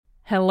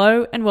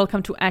Hello and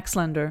welcome to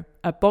Axlander,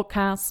 a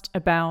podcast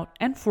about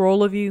and for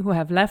all of you who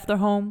have left their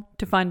home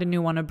to find a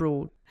new one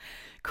abroad.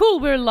 Cool,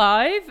 we're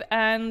live,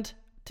 and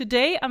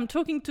today I'm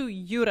talking to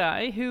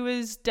Juraj, who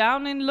is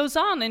down in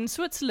Lausanne in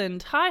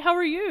Switzerland. Hi, how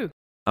are you?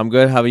 I'm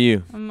good, how are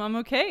you? I'm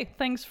okay.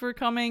 Thanks for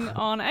coming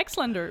on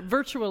Axlander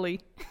virtually.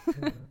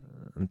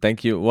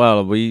 Thank you.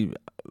 Well,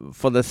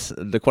 for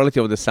the quality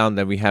of the sound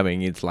that we're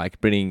having, it's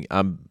like bringing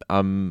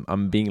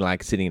I'm being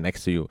like sitting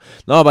next to you.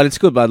 No, but it's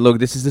good. But look,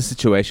 this is the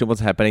situation, what's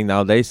happening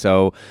nowadays.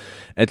 So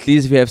at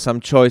least we have some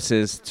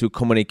choices to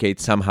communicate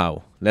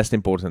somehow. That's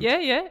important.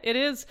 Yeah, it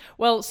is.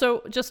 Well,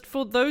 so just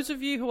for those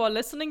of you who are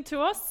listening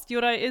to us,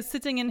 Juraj is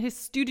sitting in his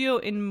studio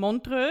in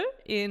Montreux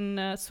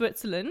in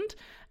Switzerland.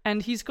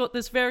 And he's got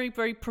this very,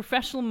 very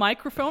professional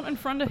microphone in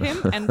front of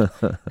him and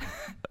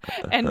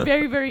and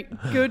very, very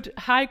good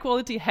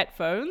high-quality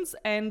headphones.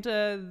 And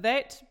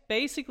that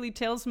basically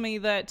tells me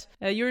that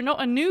you're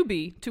not a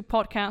newbie to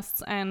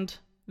podcasts and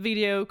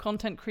video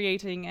content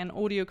creating and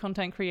audio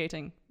content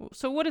creating.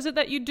 So what is it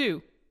that you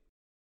do?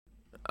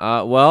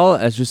 Well,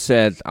 as you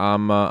said,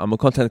 I'm a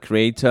content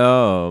creator.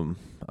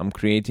 I'm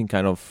creating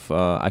kind of,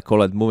 I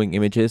call it moving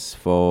images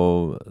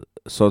for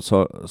sorts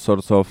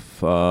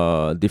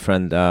of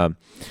different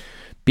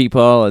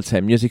people. Let's say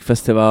music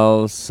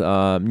festivals,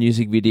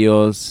 music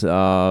videos,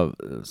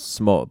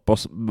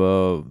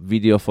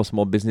 video for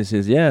small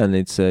businesses. Yeah, and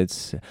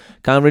it's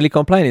can't really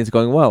complain. It's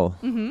going well.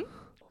 Mm-hmm.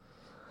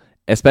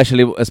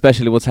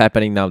 Especially what's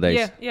happening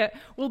nowadays. Yeah.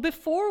 Well,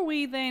 before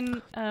we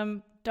then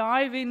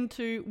dive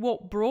into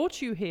what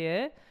brought you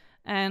here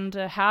and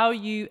how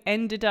you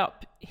ended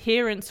up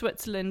here in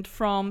Switzerland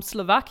from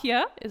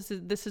Slovakia,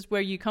 this is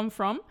where you come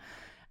from.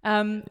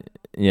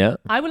 Yeah.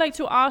 I would like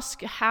to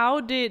ask,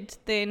 how did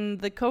then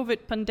the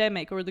COVID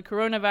pandemic or the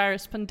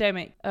coronavirus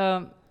pandemic,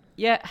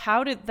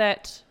 how did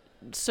that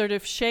sort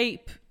of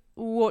shape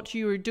what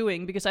you were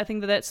doing? Because I think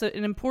that that's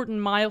an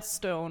important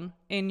milestone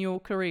in your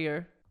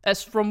career,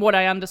 as from what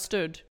I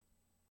understood.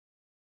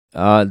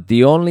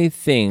 The only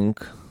thing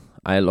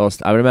I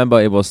lost, I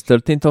remember it was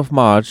 13th of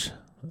March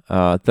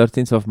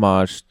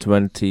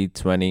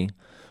 2020,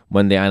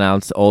 when they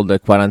announced all the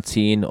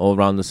quarantine all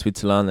around the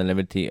Switzerland and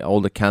everything,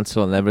 all the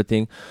cancel and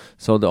everything.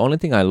 So the only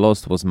thing I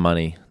lost was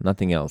money,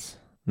 nothing else.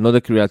 Not the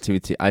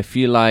creativity. I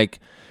feel like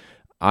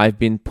I've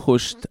been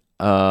pushed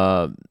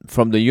from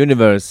the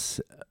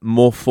universe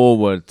more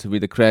forward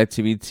with the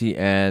creativity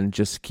and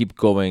just keep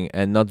going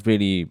and not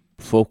really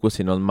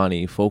focusing on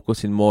money,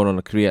 focusing more on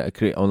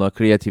a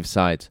creative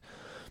side.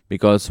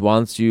 Because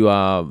once you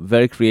are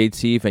very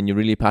creative and you're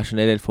really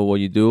passionate for what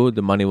you do,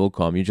 the money will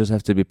come. You just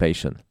have to be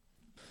patient.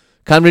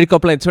 Can't really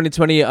complain.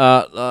 2020,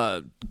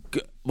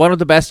 one of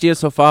the best years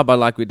so far, but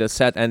like with the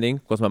sad ending,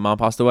 because my mom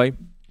passed away.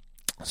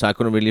 So I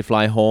couldn't really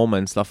fly home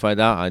and stuff like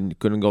that. I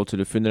couldn't go to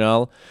the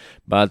funeral.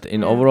 But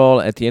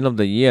overall, at the end of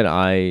the year,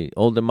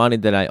 all the money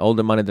that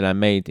I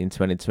made in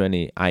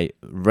 2020, I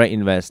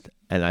reinvest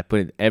and I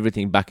put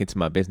everything back into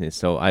my business.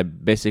 So I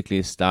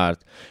basically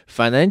start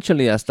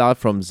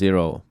from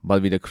zero,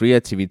 but with the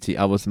creativity,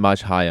 I was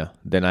much higher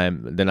than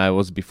I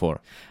was before.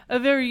 A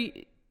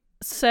very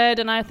sad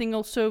and I think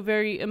also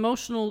very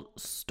emotional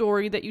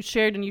story that you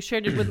shared, and you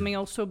shared it with me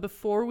also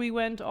before we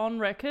went on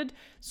record.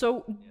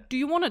 So do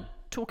you want to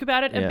talk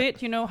about it a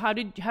bit? You know, how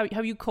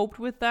you coped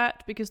with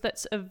that? Because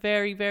that's a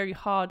very, very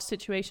hard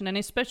situation, and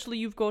especially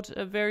you've got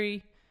a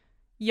very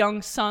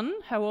young son.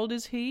 How old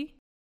is he?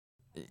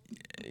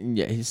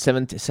 Yeah, he's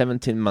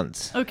 17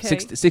 months. Okay.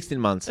 16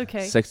 months.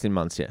 Okay. 16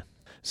 months, yeah.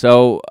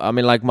 So, I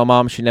mean, like my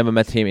mom, she never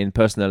met him in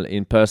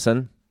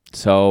person.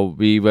 So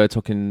we were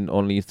talking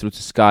only through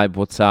Skype,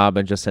 WhatsApp,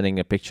 and just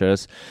sending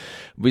pictures.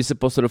 We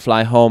supposed to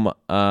fly home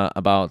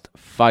about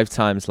 5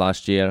 times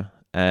last year,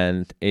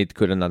 and it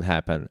could not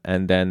happen.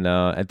 And then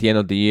at the end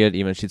of the year,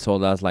 even she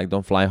told us, like,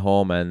 don't fly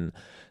home. And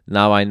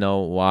now I know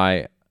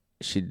why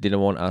she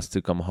didn't want us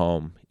to come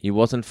home. It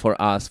wasn't for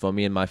us, for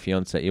me and my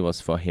fiance. It was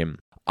for him.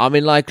 I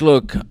mean, like,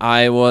 look,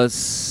 I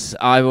was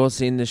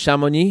in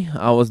Chamonix.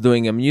 I was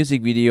doing a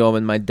music video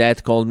when my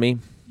dad called me.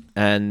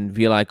 And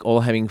we like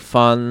all having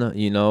fun,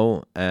 you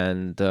know,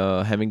 and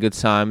having good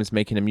times,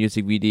 making the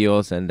music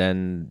videos, and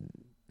then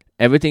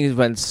everything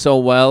went so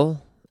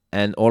well,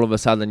 and all of a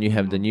sudden you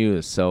have the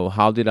news. So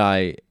how did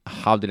I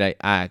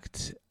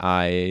act?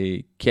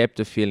 I kept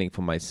the feeling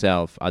for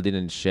myself. I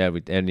didn't share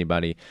with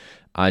anybody.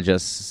 I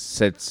just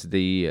said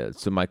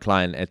to my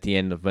client at the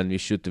end of when we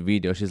shoot the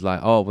video, she's like,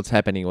 oh, what's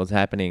happening?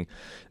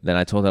 Then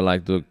I told her,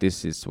 like, look,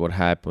 this is what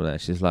happened.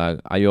 And she's like,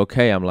 are you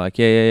okay? I'm like,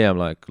 yeah. I'm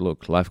like,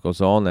 look, life goes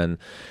on. And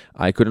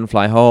I couldn't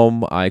fly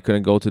home. I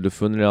couldn't go to the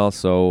funeral.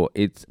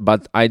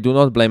 But I do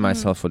not blame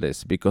myself for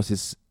this, because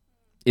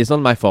it's not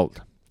my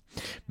fault.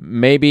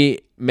 Maybe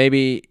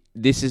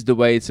this is the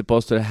way it's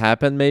supposed to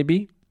happen,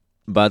 maybe.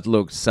 But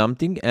look,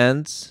 something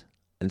ends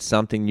and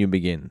something new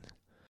begins.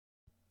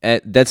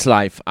 That's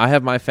life. I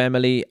have my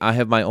family. I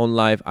have my own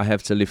life. I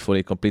have to live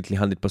fully, completely,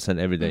 100%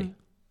 every day.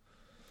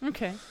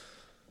 Okay.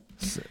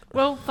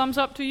 Well, thumbs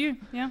up to you.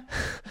 Yeah.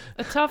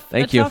 A tough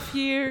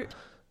year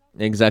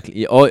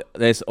Exactly. Oh,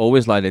 there's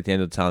always light at the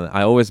end of the tunnel.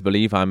 I always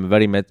believe I'm a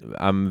very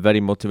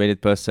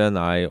motivated person.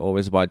 I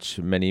always watch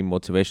many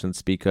motivational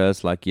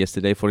speakers. Like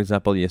yesterday, for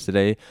example,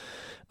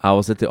 I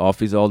was at the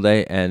office all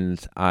day and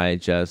I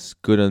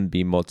just couldn't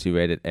be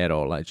motivated at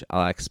all. Like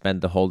I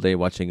spent the whole day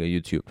watching a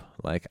YouTube.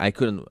 Like I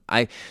couldn't.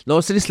 No,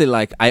 seriously.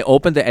 Like I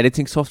opened the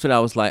editing software. I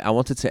was like, I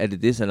wanted to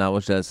edit this, and I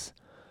was just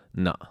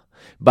no.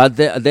 But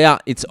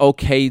it's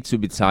okay to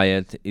be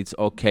tired. It's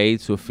okay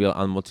to feel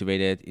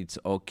unmotivated. It's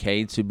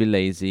okay to be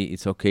lazy.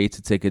 It's okay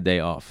to take a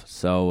day off.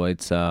 So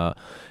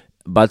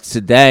but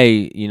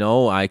today,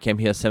 I came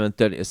here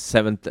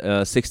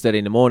 6:30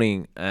 in the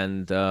morning,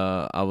 and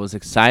I was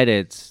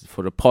excited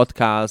for the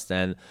podcast,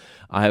 and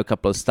I have a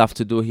couple of stuff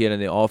to do here in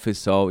the office.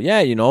 So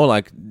yeah,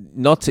 like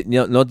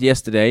not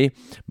yesterday,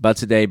 but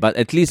today. But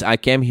at least I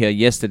came here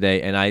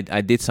yesterday, and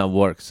I did some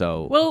work.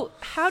 So well,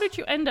 how did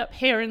you end up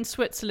here in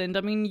Switzerland?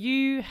 I mean,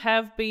 you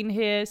have been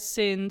here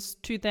since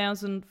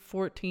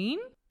 2014,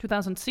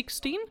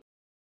 2016.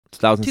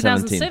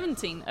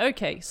 2017.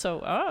 Okay,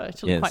 so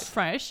actually quite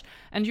fresh.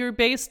 And you're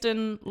based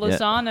in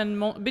Lausanne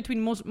and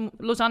between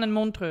Lausanne and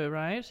Montreux,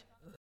 right?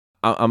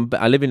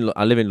 I live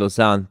in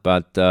Lausanne,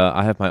 but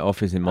I have my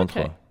office in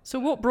Montreux. Okay. So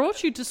what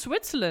brought you to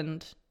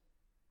Switzerland?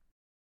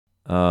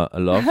 A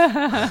love.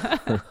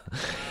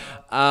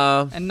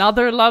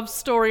 Another love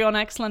story on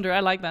Xlander.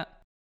 I like that.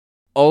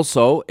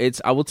 Also,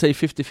 I would say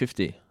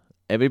 50-50.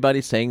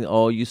 Everybody's saying,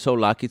 "Oh, you're so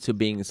lucky to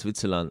be in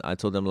Switzerland." I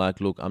told them,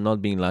 like, look, I'm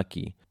not being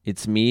lucky.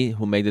 It's me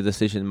who made the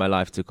decision in my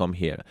life to come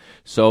here.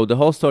 So the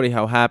whole story,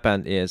 how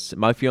happened is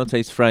my fiance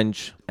is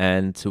French,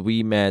 and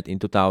we met in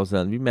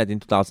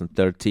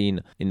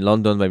 2013 in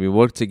London, where we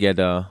worked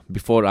together.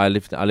 Before I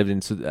live in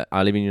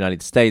the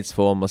United States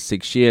for almost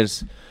 6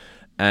 years,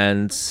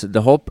 and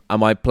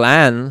my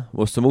plan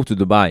was to move to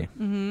Dubai.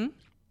 Mm-hmm.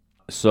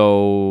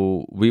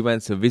 So we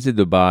went to visit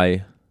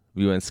Dubai.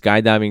 We went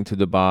skydiving to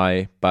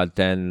Dubai, but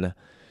then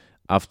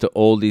after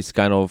all these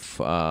kind of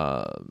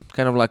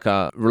like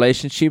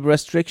relationship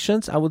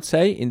restrictions, I would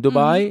say, in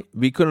Dubai,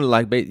 we couldn't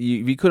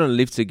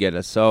live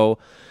together. So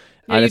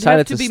I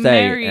decided to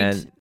stay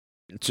and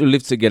to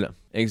live together.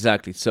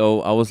 Exactly. So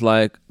I was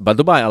like, but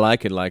Dubai, I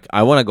like it. Like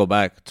I want to go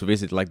back to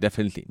visit. Like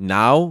definitely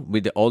now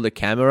with all the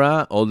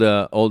camera, all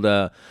the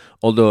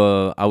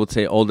I would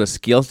say all the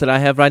skills that I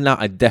have right now,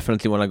 I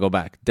definitely want to go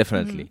back.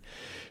 Definitely. Mm-hmm.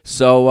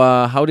 So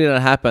how did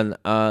that happen?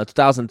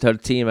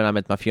 2013, when I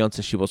met my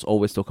fiance, she was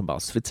always talking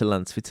about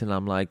Switzerland.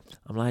 I'm like,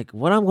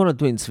 what I'm gonna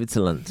do in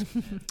Switzerland?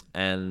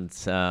 And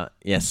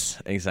yes,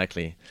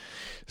 exactly.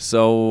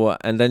 So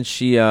and then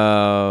she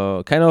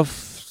kind of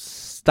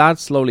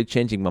starts slowly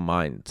changing my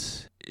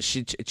mind.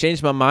 She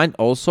changed my mind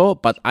also,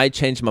 but I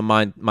changed my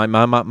mind, my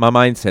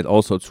mindset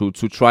also to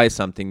try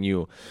something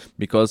new,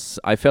 because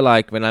I feel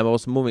like when I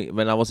was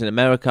in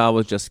America, I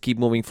was just keep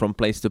moving from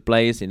place to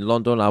place. In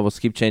London, I was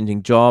keep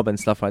changing job and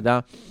stuff like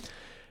that.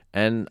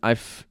 And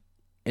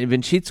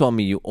when she told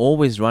me, you're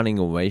always running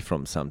away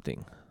from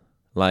something,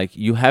 like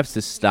you have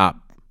to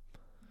stop.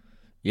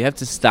 You have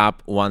to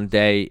stop one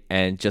day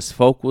and just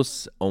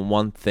focus on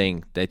one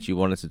thing that you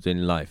wanted to do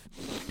in life.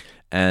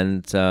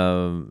 And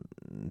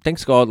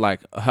thanks God, like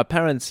her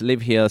parents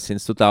live here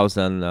since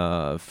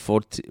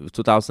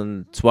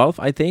 2012,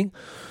 I think.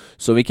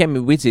 So we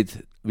came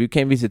visit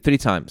 3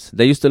 times.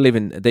 They used to live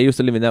in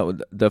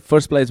the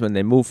first place. When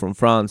they moved from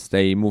France,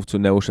 they moved to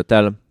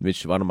Neuchâtel,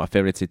 which is one of my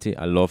favorite city.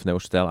 I love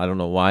Neuchâtel. I don't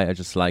know why, I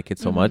just like it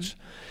so much.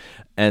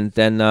 And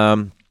then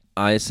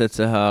I said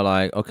to her,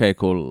 like, okay,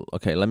 cool.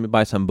 Okay, let me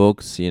buy some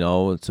books,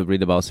 to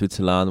read about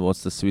Switzerland.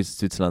 What's the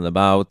Switzerland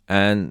about?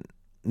 And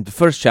the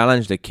first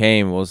challenge that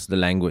came was the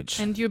language.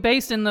 And you're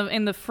based in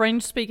the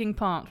French-speaking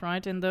part,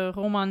 right? In the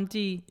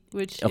Romandie,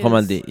 which is...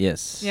 Romandie,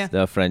 yes. Yeah.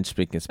 The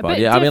French-speaking part.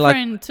 A bit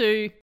different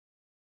to...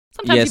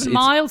 Sometimes even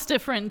miles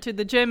different to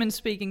the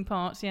German-speaking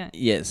parts, yeah.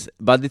 Yes,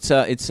 but it's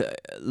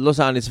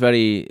Lausanne is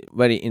very,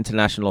 very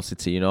international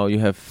city, You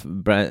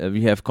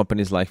have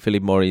companies like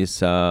Philip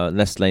Morris,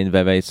 Nestlé, and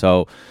Veve,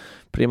 so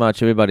pretty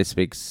much everybody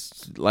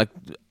speaks, like,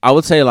 I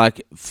would say,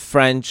 like,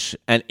 French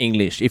and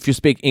English. If you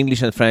speak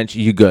English and French,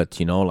 you're good,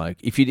 Like,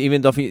 if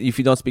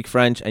you don't speak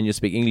French and you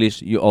speak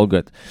English, you're all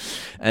good.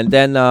 And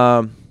then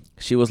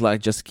she was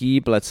like, just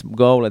let's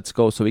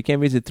go. So we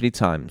came visit 3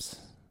 times.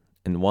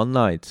 And one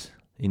night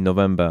in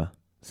November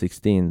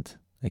 16th,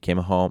 I came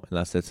home and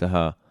I said to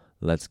her,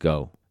 let's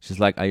go. She's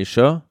like, are you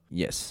sure?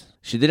 Yes.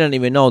 She didn't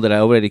even know that I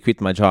already quit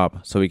my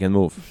job, so we can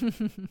move.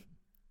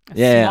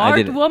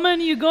 Smart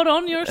woman you got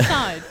on your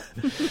side.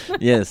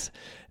 Yes.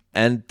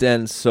 And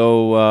then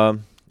so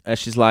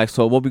she's like,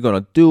 so what we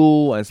gonna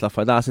do and stuff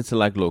like that. I said to her,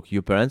 like, look,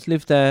 your parents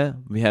live there.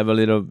 We have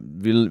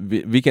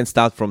we can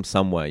start from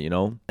somewhere,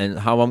 And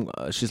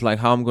she's like,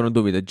 how I'm gonna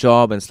do with a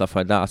job and stuff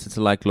like that. I said to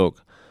her, like,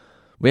 look,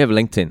 we have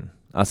LinkedIn.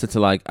 I said to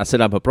her, like, I set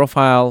up a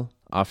profile.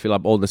 I fill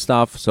up all the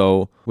stuff.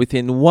 So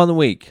within 1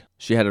 week,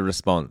 she had a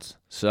response.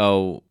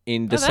 So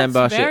in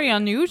December, that's very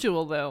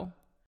unusual, though.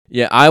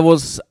 Yeah, I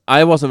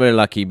wasn't very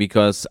lucky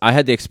because I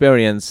had the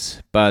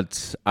experience,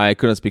 but I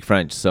couldn't speak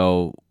French,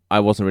 so I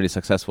wasn't really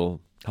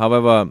successful.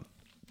 However,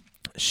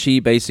 she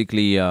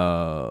basically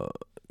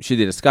she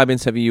did a Skype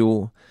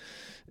interview.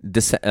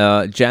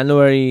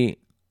 January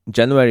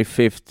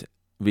 5th,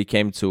 we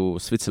came to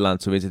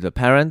Switzerland to visit her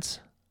parents.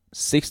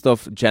 6th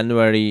of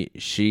January,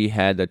 she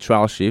had a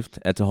trial shift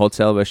at the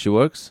hotel where she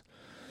works,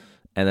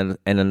 and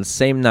on the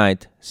same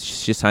night,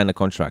 she signed a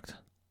contract.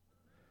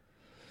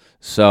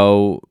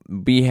 So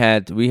we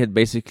had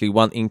basically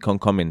one income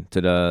coming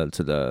to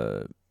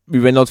the. We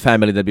were not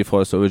family there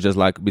before, so it was just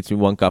like between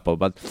one couple.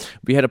 But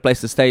we had a place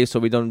to stay, so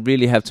we don't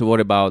really have to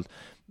worry about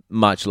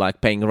much,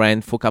 like paying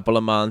rent for a couple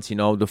of months,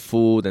 the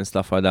food and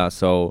stuff like that.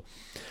 So,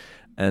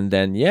 and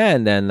then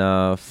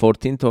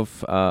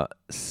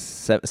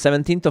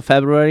 17th of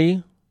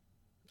February,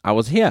 I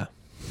was here.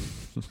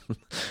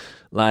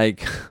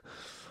 Like,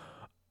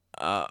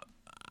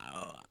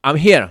 I'm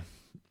here.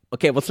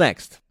 Okay, what's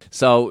next?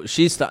 So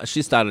she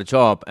started a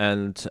job,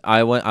 and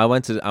I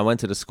went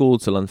to the school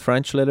to learn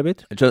French a little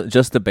bit,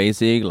 just the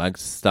basic, like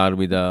start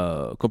with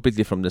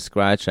completely from the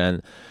scratch,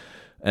 and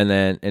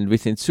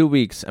within 2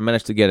 weeks I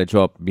managed to get a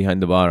job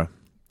behind the bar,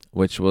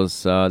 which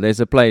was there's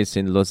a place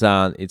in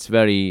Lausanne. It's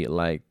very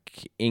like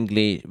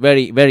English,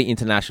 very very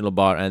international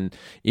bar, and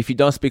if you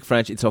don't speak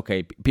French, it's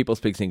okay. People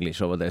speak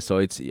English over there, so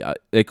it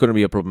couldn't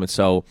be a problem.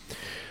 So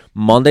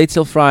Monday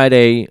till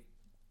Friday,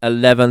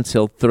 11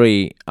 till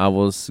 3, I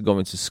was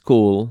going to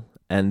school,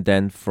 and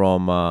then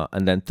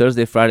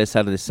Thursday, Friday,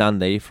 Saturday,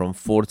 Sunday, from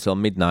 4 till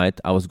midnight,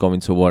 I was going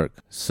to work.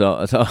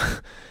 So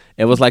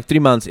it was like 3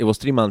 months. It was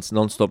 3 months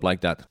non-stop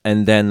like that.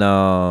 And then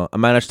I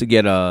managed to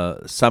get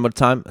a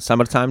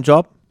summertime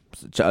job,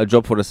 a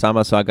job for the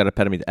summer. So I got a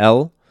permit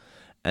L,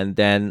 and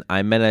then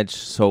I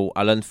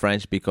learned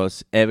French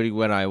because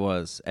everywhere I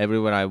worked,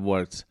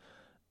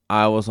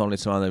 I was only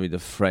surrounded with the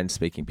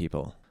French-speaking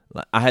people.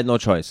 Like, I had no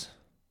choice.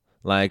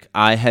 Like,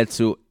 it's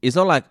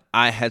not like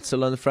I had to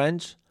learn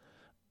French.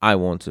 I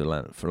want to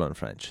learn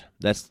French.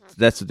 That's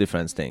the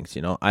different things,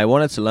 I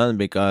wanted to learn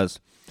because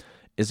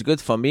it's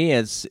good for me.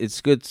 It's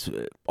good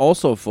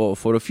also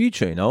for the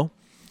future,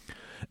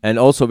 And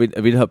also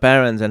with her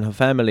parents and her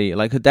family.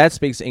 Like, her dad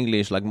speaks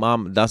English, like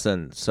mom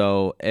doesn't.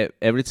 So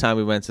every time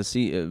we went to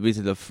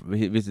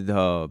visit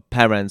her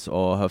parents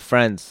or her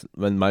friends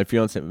when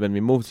we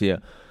moved here,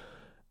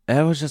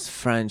 it was just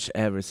French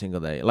every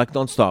single day, like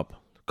non-stop.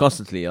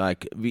 Constantly,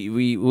 like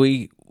we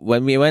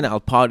when we went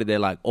out party, they're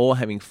like all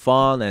having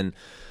fun,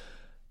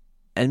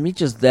 and me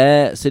just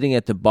there sitting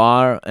at the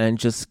bar and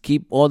just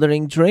keep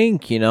ordering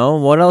drink.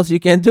 What else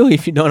you can do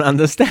if you don't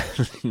understand?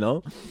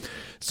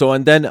 So,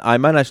 and then I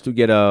managed to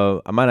get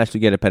a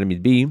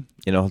permit B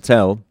in a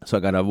hotel. So I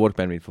got a work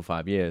permit for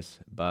 5 years.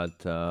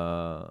 But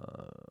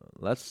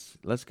let's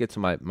get to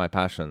my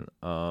passion.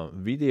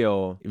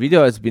 Video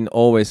has been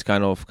always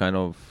kind of.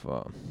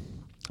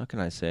 How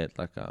can I say it?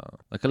 Like a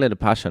little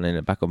passion in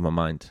the back of my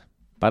mind,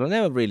 but I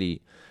never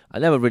really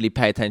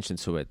pay attention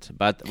to it.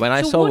 But when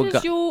I saw,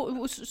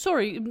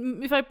 sorry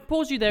if I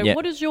pause you there. Yeah.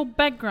 What is your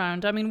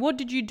background? I mean, what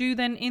did you do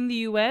then in the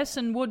US,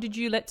 and what did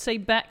you, let's say,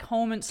 back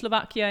home in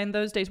Slovakia in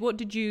those days? What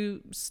did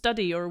you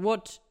study, or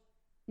what?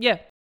 Yeah,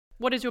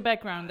 what is your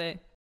background there?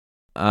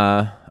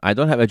 I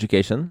don't have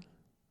education.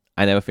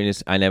 I never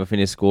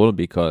finished school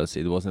because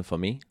it wasn't for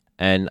me,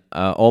 and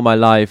all my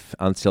life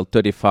until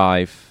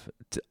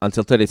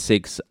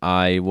 36,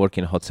 I work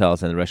in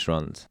hotels and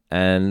restaurants.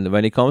 And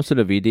when it comes to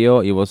the video,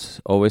 it was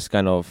always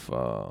kind of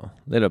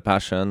little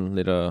passion,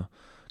 little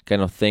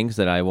kind of things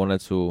that I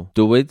wanted to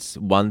do it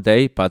one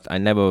day, but I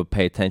never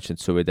pay attention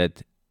to it.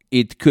 That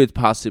it could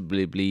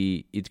possibly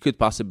be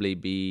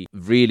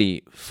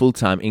really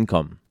full-time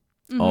income.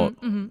 Or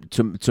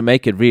to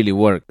make it really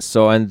work.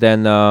 So, and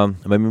then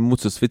when we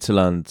moved to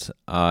Switzerland,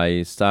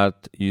 I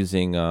start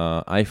using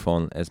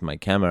iPhone as my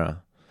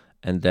camera.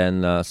 And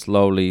then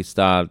slowly I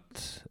started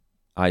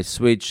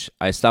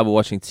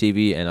watching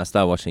TV, and I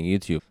started watching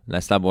YouTube. And I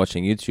started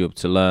watching YouTube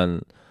to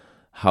learn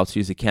how to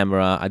use a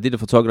camera. I did a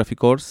photography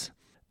course.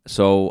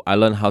 So I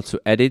learned how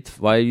to edit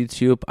via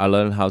YouTube. I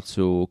learned how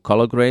to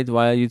color grade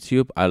via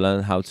YouTube. I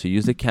learned how to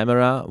use a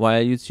camera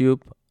via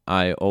YouTube.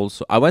 I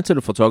went to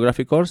the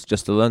photography course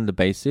just to learn the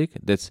basic.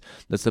 That's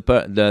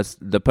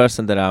the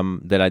person that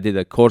I did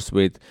a course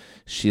with.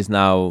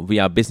 We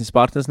are business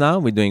partners now.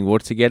 We're doing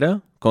work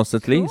together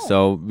constantly. Cool.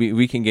 So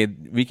we can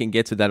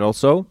get to that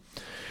also.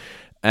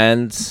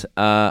 And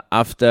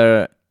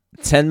after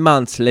 10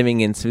 months living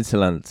in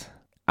Switzerland,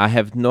 I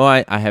have no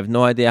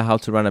idea how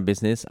to run a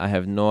business. I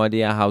have no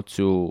idea how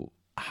to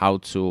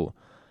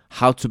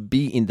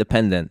be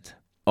independent.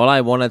 All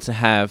I wanted to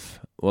have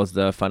was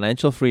the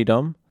financial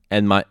freedom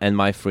and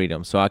my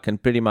freedom. So I can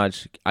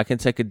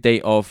take a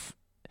day off.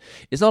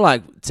 It's not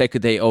like take a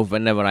day off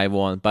whenever I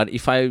want, but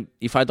if I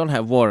don't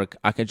have work,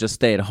 I can just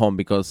stay at home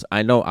because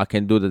I know I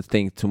can do the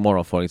thing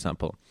tomorrow, for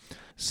example.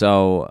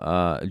 So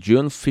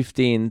June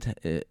 15,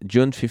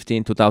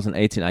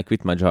 2018, I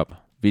quit my job.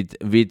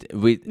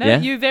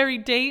 You're very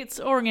dates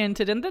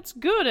oriented, and that's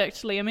good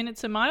actually. I mean,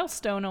 it's a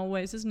milestone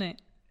always, isn't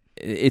it?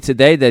 It's a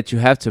day that you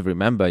have to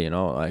remember,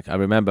 Like I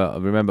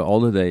remember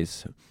all the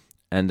days.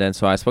 And then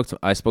so I spoke to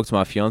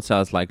my fiance. I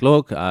was like,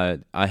 look, I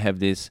have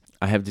this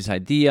I have this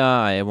idea.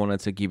 I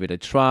wanted to give it a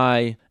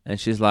try. And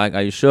she's like,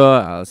 are you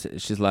sure?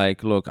 She's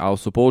like, look, I'll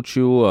support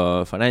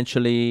you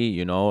financially,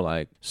 you know,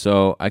 like.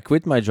 So I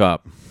quit my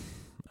job.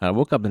 I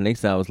woke up the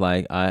next day. I was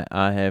like,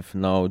 I have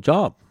no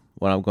job.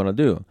 What I'm going to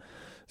do?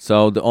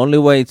 So the only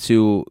way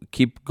to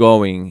keep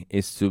going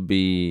is to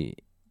be,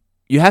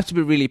 you have to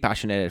be really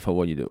passionate for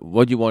what you do,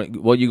 what you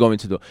want, what you're going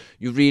to do.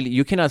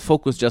 You cannot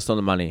focus just on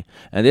the money.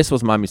 And this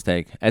was my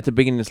mistake. At the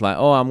beginning, it's like,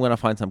 oh, I'm going to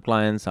find some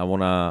clients. I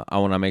want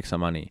to make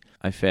some money.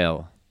 I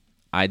fail.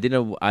 I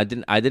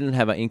didn't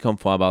have an income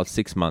for about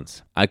 6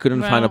 months. I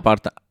couldn't find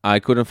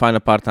a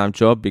part-time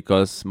job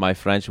because my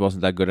French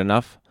wasn't that good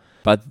enough.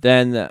 But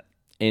then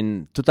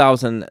in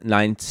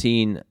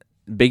 2019,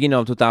 beginning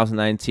of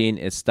 2019,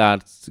 it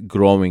starts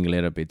growing a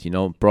little bit, you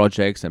know,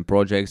 projects.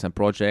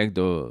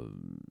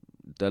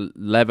 The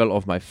level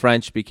of my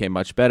French became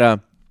much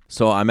better.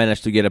 So I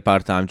managed to get a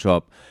part-time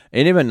job.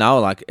 And even now,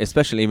 like,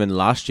 especially even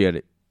last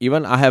year,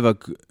 even I have a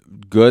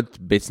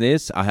good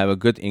business, I have a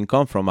good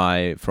income from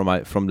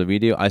the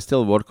video. I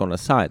still work on the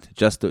side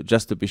just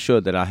to be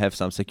sure that I have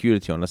some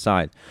security on the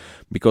side.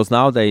 Because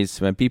nowadays,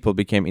 when people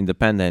became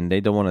independent, they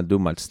don't want to do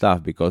much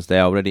stuff because they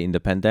are already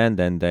independent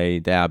and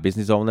they are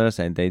business owners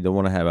and they don't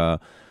want to have a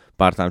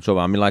part-time job.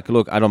 I mean, like,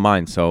 look, I don't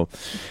mind. So,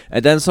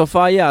 and then so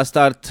far, yeah,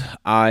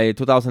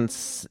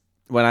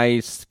 when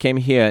I came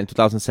here in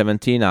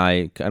 2017,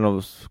 I kind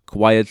of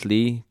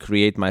quietly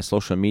create my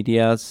social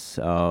medias,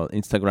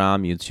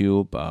 Instagram,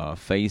 YouTube,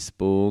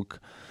 Facebook,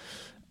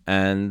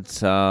 and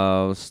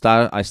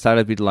I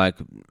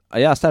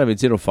started with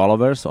 0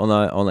 followers on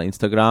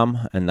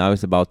Instagram, and now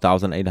it's about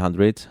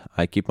 1,800.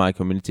 I keep my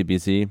community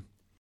busy.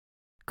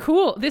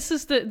 Cool. This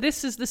is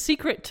the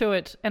secret to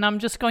it, and I'm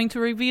just going to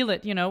reveal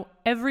it. You know,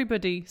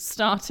 everybody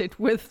started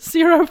with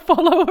 0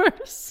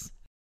 followers.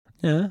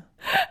 Yeah.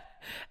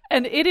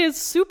 And it is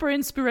super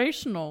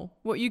inspirational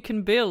what you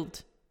can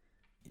build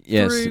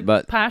through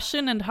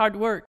passion and hard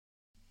work.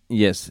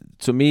 Yes.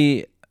 To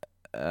me,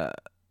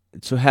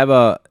 to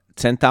have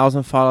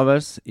 10,000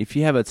 followers, if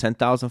you have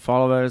 10,000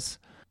 followers,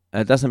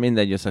 it doesn't mean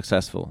that you're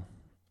successful.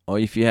 Or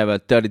if you have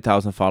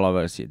 30,000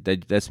 followers,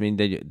 that means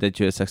that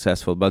you're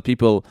successful. But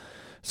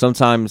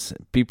sometimes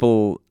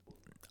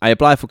I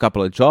apply for a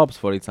couple of jobs,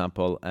 for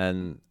example,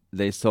 and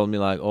they told me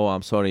like, oh,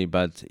 I'm sorry,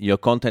 but your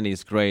content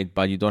is great,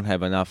 but you don't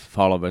have enough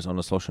followers on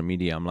the social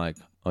media. I'm like,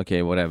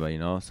 okay, whatever, you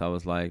know. So I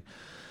was like,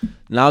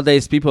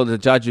 nowadays people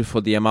that judge you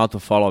for the amount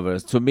of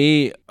followers. To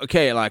me,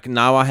 okay, like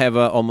now I have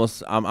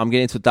I'm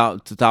getting to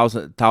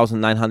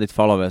 1,900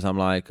 followers. I'm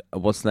like,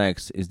 what's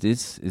next? Is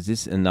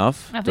this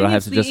enough? I think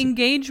it's the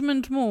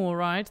engagement more,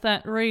 right?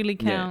 That really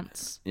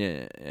counts.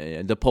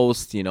 Yeah. The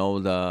post, you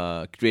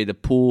know, create a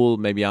pool.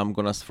 Maybe I'm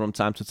gonna from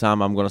time to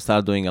time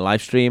start doing a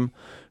live stream.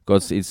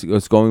 Because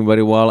it's going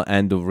very well,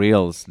 and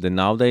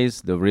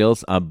nowadays the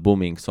reels are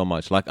booming so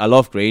much. Like, I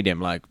love creating them,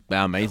 like,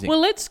 they're amazing.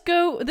 Well, let's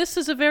go. This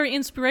is a very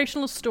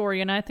inspirational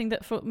story, and I think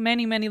that for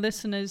many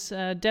listeners,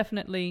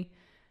 definitely,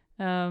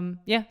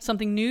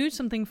 something new,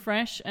 something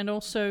fresh, and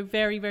also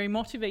very, very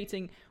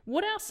motivating.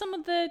 What are some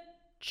of the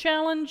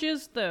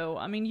challenges, though?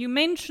 I mean, you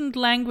mentioned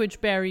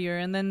language barrier,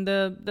 and then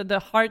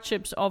the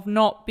hardships of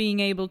not being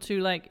able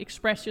to like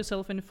express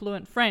yourself in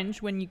fluent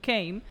French when you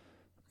came.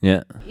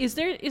 Yeah. Is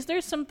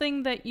there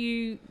something that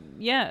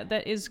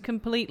that is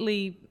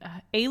completely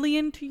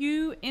alien to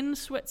you in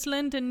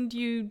Switzerland and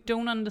you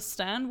don't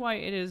understand why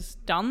it is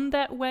done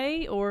that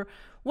way? Or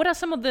what are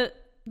some of the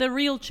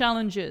real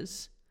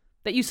challenges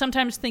that you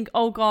sometimes think,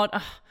 oh God,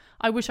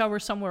 I wish I were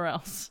somewhere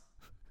else?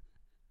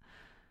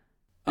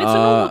 It's a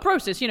normal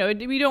process, you know,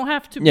 we don't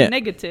have to be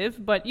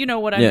negative, but you know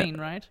what I mean,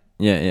 right?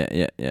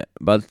 Yeah.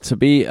 But to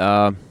be,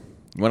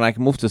 when I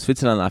moved to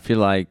Switzerland, I feel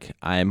like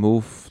I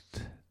moved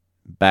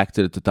back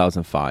to the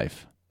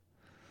 2005,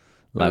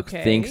 like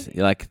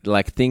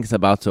things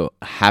about to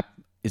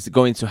happen is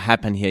going to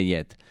happen here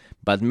yet,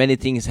 but many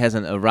things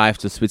hasn't arrived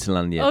to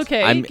Switzerland yet.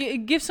 Okay,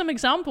 give some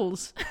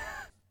examples.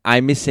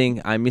 I'm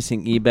missing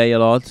eBay a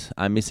lot.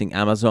 I'm missing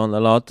Amazon a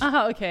lot.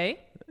 Okay.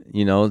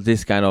 You know,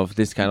 this kind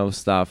of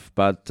stuff.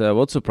 But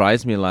what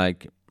surprised me,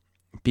 like,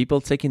 people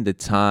taking the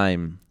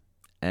time,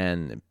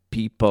 and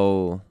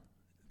people.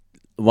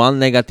 One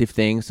negative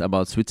things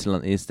about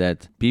Switzerland is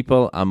that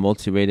people are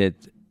motivated.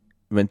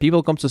 When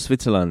people come to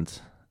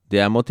Switzerland,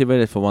 they are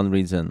motivated for one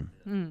reason: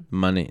 the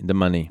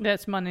money.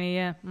 That's money,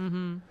 yeah.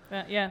 Mm-hmm.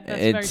 That's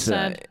very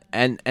sad.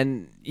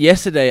 And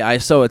yesterday I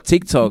saw a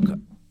TikTok.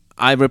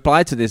 I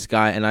replied to this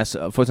guy, and I saw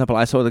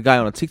the guy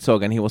on a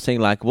TikTok, and he was saying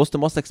like, "What's the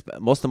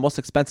most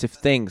expensive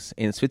things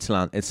in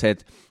Switzerland?" It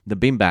said the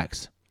bean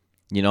bags.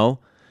 You know,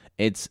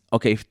 it's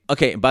okay.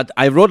 But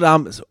I wrote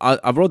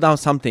down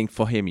something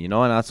for him, you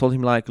know, and I told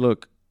him like,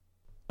 "Look,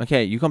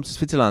 okay, you come to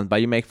Switzerland, but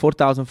you make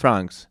 4,000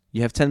 francs.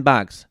 You have 10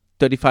 bags."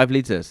 35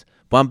 liters,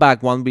 1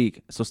 bag, 1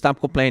 week. So stop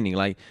complaining.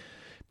 Like,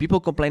 people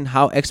complain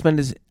how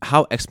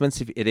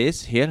expensive it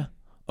is here.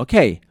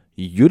 Okay,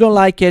 you don't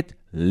like it,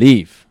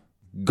 leave.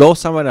 Go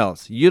somewhere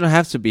else. You don't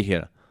have to be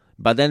here.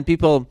 But then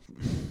people,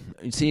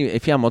 you see,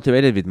 if you are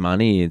motivated with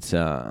money, it's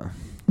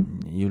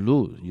you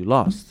you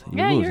lost. You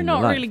Yeah, lose you're in not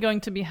your life. really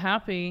going to be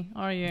happy,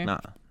 are you? No.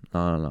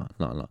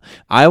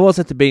 I was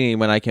at the beginning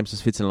when I came to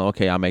Switzerland.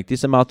 Okay, I make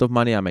this amount of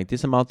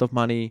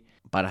money.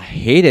 But I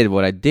hated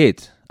what I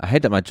did. I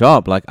hated my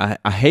job. Like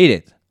I hate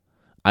it.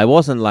 I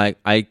wasn't like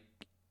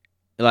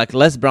like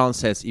Les Brown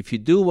says, if you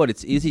do what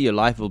it's easy, your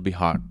life will be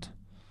hard.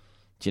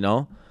 You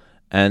know,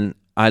 and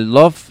I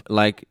love,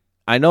 like,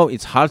 I know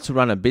it's hard to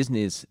run a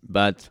business,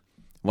 but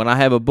when I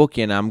have a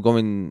booking and I'm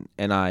going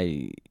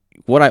and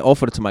what I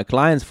offer to my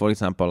clients, for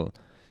example,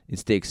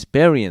 is the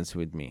experience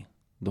with me.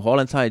 The whole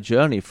entire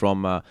journey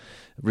from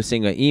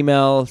receiving an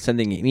email,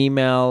 sending an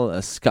email, a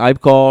Skype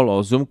call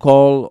or Zoom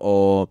call,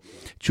 or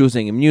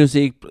choosing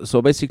music.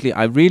 So basically,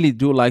 I really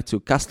do like to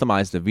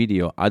customize the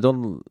video. I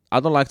don't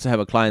like to have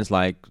a client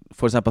like,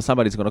 for example,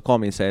 somebody's going to call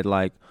me and say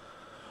like,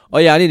 oh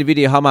yeah, I need a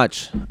video, how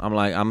much? I'm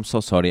like, I'm so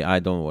sorry, I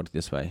don't work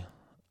this way.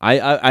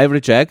 I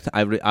reject.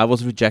 I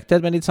was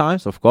rejected many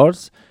times, of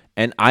course,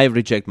 and I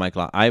reject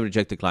I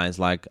reject the clients.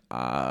 Like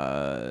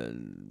I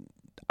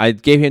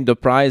gave him the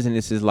price, and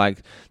this is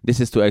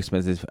too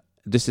expensive.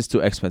 This is too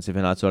expensive,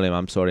 and I told him,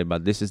 I'm sorry,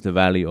 but this is the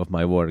value of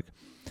my work,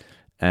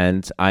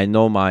 and I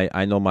know my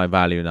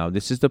value now.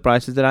 This is the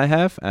prices that I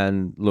have,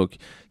 and look,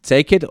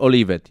 take it or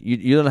leave it.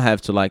 You don't have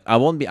to, like, I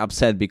won't be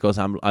upset because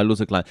I lose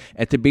a client.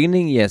 At the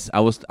beginning, yes, I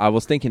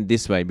was thinking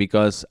this way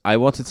because I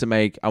wanted to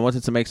make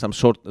some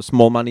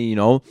small money, you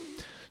know.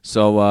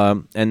 So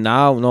and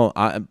now no,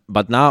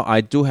 but now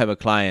I do have a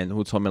client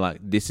who told me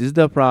like, this is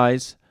the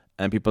price,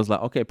 and people's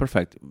like, okay,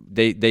 perfect.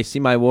 They see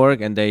my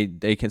work and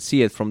they can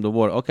see it from the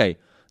work. Okay,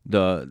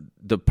 the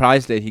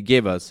price that he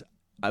gave us,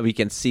 we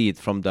can see it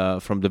from the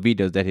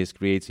videos that he's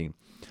creating.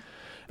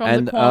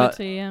 From the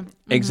quality, yeah.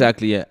 Mm-hmm.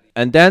 Exactly, yeah.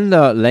 And then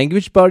the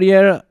language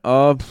barrier,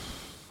 I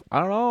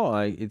don't know.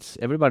 Like, it's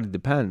everybody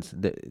depends.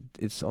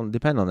 It's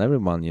depend on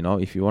everyone. You know,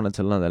 if you wanted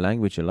to learn the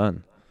language, you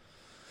learn.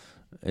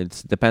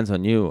 It depends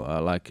on you.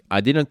 Like, I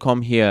didn't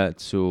come here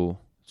to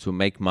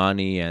make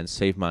money and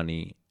save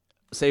money.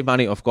 Save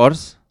money, of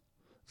course.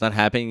 It's not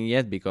happening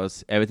yet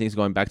because everything's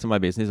going back to my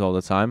business all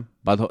the time.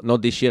 But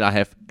not this year. I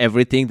have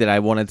everything that I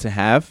wanted to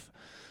have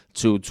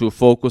to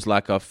focus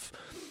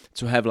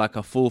to have like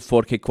a full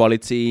 4K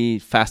quality,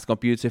 fast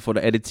computer for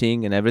the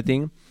editing and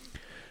everything.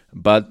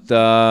 But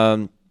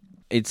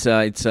it's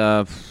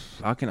how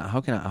can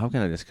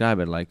I describe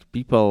it? Like,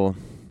 people,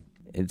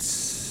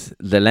 it's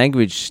the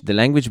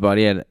language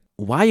barrier.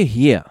 Why are you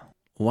here?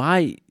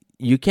 Why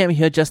you came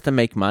here just to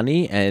make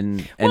money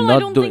and well, not I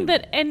don't doing? think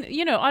that, and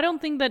you know, I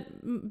don't think that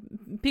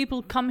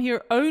people come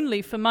here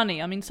only for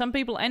money. I mean, some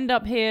people end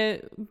up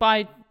here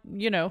by,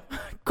 you know,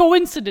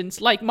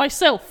 coincidence, like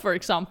myself, for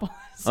example.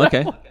 So,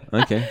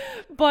 Okay.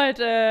 But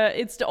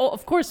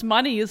of course,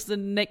 money is the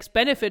next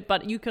benefit,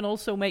 but you can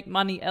also make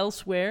money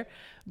elsewhere.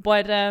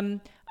 But I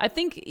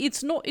think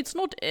it's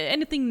not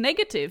anything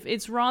negative.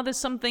 It's rather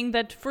something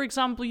that, for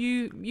example,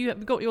 you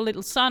have got your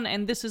little son,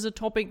 and this is a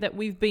topic that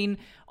we've been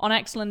on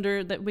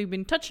Axlander that we've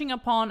been touching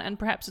upon, and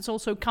perhaps it's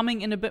also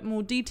coming in a bit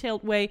more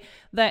detailed way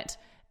that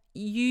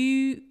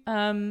you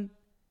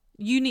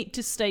need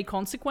to stay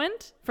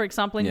consequent, for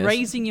example, in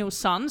raising your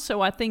son.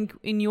 So I think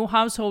in your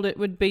household, it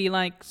would be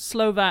like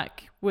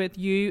Slovak with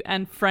you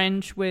and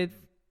French with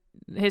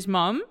his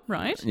mom,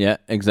 right? Yeah,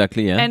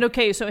 exactly, yeah. And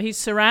okay, so he's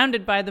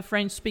surrounded by the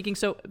French speaking,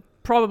 so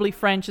probably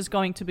French is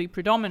going to be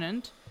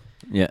predominant.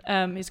 Yeah.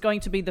 It's going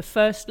to be the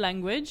first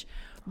language.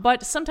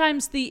 But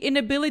sometimes the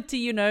inability,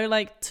 you know,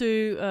 like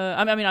to,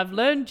 I mean, I've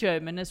learned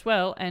German as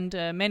well, and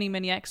many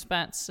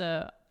expats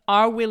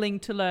are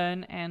willing to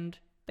learn, and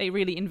they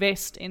really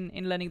invest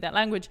in learning that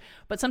language.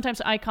 But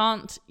sometimes I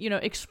can't, you know,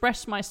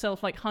 express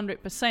myself like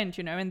 100%,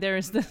 you know, and there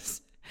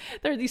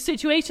are these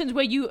situations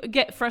where you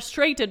get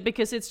frustrated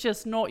because it's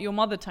just not your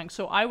mother tongue.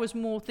 So I was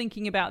more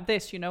thinking about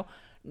this, you know.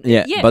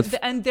 Yeah,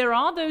 and there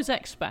are those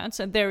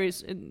expats, and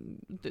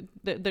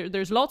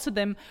there's lots of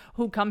them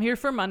who come here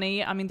for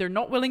money. I mean, they're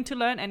not willing to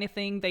learn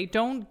anything. They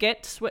don't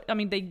get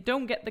they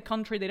don't get the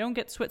country. They don't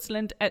get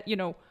Switzerland, you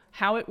know,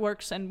 how it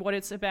works and what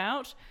it's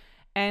about.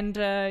 And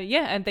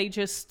and they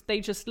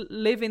just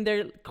live in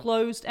their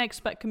closed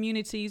expat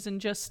communities and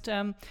just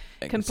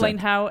complain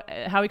how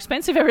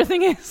expensive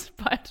everything is.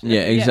 But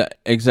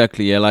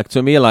exactly. Yeah, like,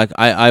 to me, like,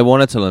 I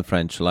wanted to learn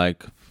French.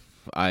 Like,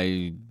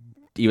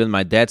 even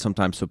my dad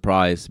sometimes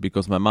surprised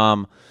because my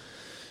mom,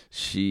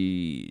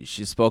 she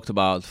spoke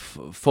about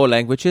 4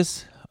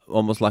 languages,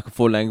 almost like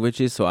 4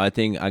 languages. So I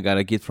think I got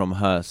a gift from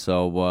her.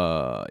 So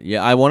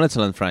I wanted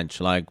to learn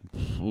French. Like,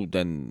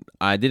 then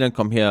I didn't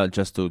come here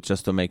just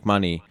to make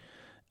money.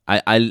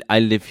 I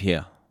live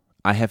here.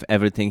 I have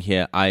everything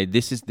here.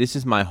 This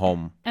is my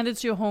home. And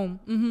it's your home.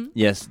 Mm-hmm.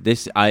 Yes,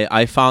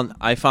 I found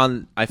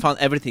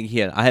everything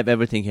here. I have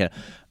everything here.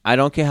 I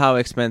don't care how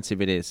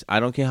expensive it is. I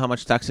don't care how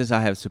much taxes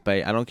I have to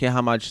pay. I don't care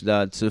how much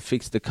to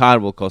fix the car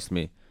will cost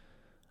me.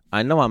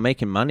 I know I'm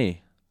making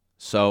money,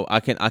 so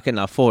I can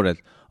afford it.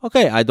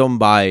 Okay, I don't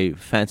buy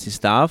fancy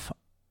stuff.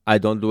 I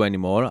don't do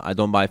anymore. I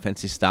don't buy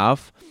fancy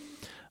stuff.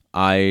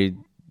 I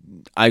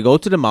go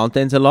to the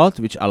mountains a lot,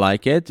 which I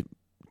like it.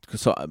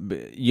 So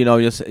you know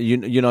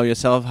you know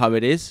yourself how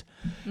it is.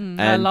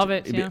 I love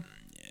it. Yeah.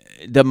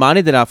 The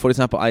money that for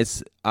example,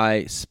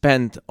 I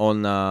spent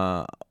on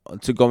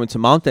to go into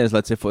mountains.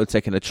 Let's say for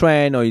taking a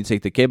train or you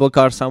take the cable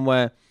car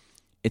somewhere,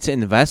 it's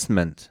an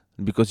investment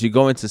because you're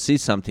going to see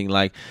something.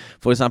 Like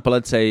for example,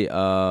 let's say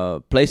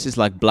places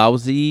like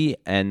Blausee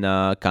and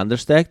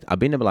Kandersteg. I've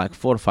been there like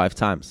 4 or 5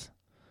 times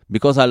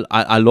because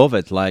I love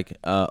it. Like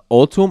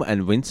autumn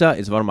and winter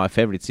is one of my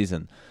favorite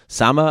season.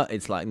 Summer,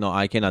 it's like no,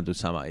 I cannot do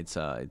summer. It's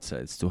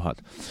too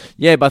hot.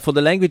 Yeah, but for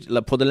the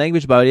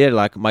language barrier,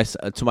 like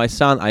to my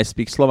son, I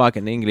speak Slovak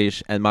and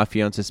English, and my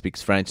fiance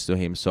speaks French to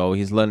him, so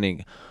he's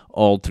learning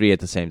all 3 at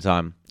the same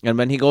time. And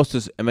when he goes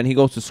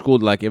to school,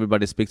 like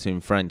everybody speaks to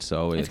him French,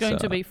 so it's going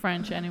to be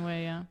French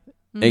anyway. Yeah.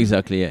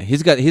 Exactly. Yeah,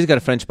 he's got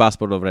a French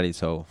passport already,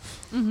 so.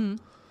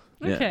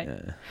 Okay.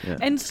 Yeah.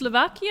 And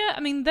Slovakia, I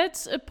mean,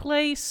 that's a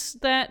place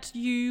that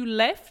you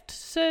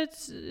left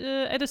at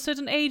a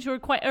certain age or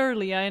quite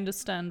early, I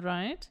understand,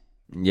 right?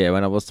 Yeah,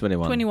 when I was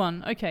 21.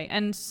 21, okay.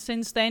 And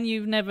since then,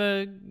 you've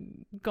never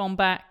gone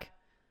back?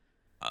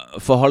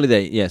 For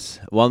holiday, yes.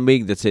 1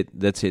 week, that's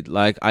it.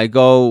 Like, I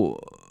go...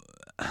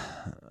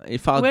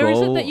 Where is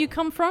it that you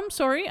come from?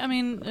 Sorry, I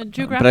mean,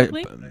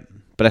 geographically?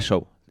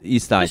 Prešov,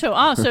 east side.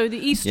 Prešov, so the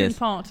eastern Yes.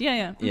 part.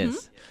 Yeah.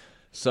 Yes.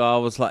 So I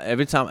was like,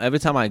 every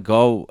time I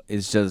go,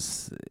 it's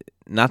just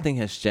nothing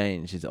has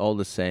changed. It's all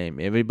the same.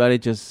 Everybody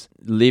just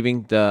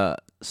living the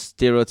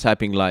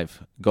stereotyping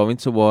life, going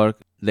to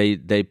work.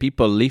 They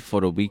people live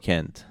for the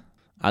weekend.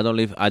 I don't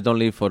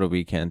live for the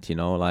weekend. You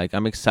know, like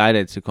I'm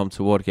excited to come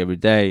to work every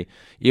day.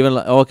 Even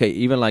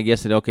like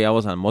yesterday. Okay, I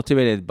was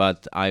unmotivated,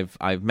 but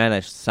I've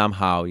managed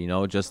somehow. You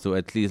know, just to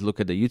at least look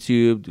at the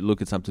YouTube,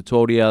 look at some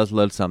tutorials,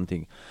 learn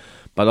something.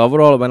 But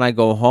overall, when I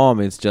go home,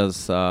 it's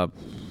just.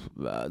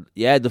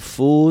 The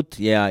food,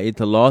 I eat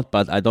a lot,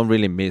 but I don't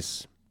really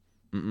miss.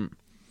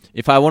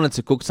 If I wanted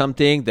to cook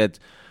something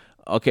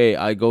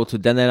I go to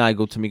Denner, I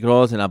go to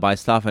Migros and I buy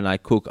stuff and I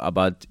cook.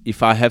 But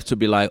if I have to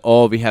be like,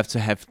 we have to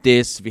have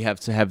this,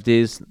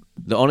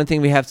 the only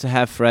thing we have to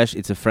have fresh,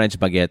 it's a French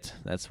baguette.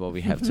 That's what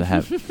we have to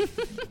have.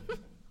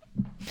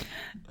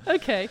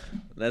 Okay.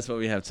 That's what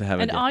we have to have.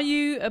 And are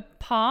you a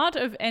part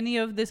of any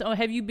of this, or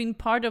have you been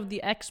part of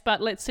the expat,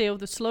 let's say, of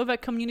the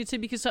Slovak community?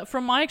 Because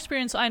from my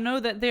experience, I know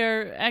that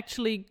they're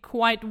actually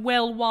quite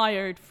well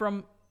wired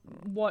from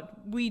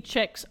what we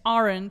Czechs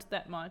aren't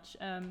that much.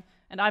 And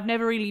I've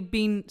never really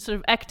been sort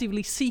of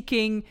actively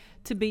seeking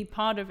to be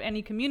part of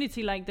any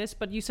community like this.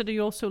 But you said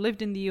you also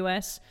lived in the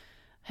US.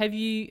 Have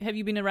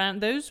you been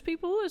around those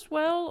people as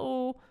well,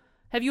 or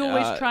have you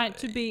always tried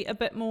to be a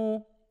bit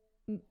more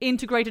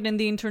integrated in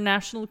the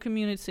international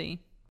community?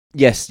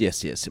 Yes.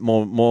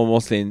 More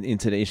mostly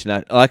into the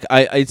international. Like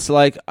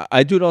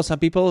I do know some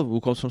people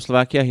who comes from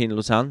Slovakia here in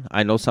Lausanne.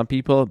 I know some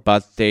people,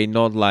 but they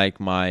not like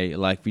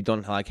we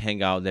don't like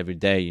hang out every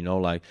day. You know,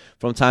 like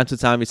from time to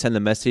time we send a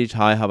message,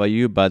 hi, how are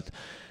you? But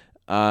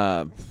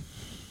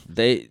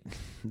they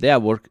are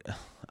work.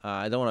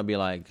 I don't want to be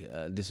like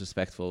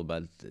disrespectful,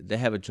 but they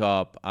have a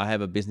job. I have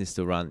a business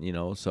to run, you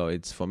know. So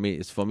it's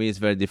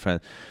very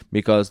different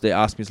because they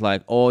ask me, it's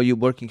like, oh, you're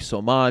working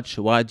so much.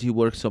 Why do you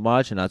work so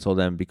much? And I told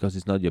them because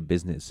it's not your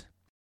business.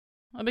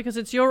 Well, because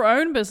it's your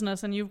own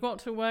business and you've got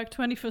to work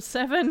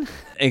 24/7.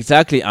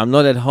 Exactly. I'm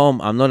not at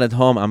home. I'm not at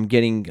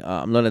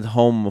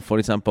home. For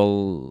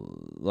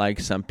example, like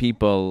some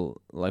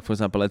people, like for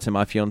example, let's say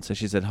my fiance,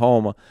 she's at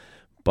home.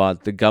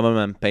 But the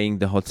government paying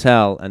the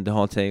hotel and the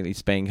hotel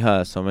is paying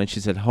her. So when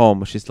she's at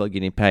home, she's still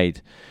getting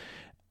paid.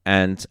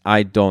 And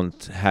I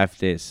don't have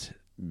this.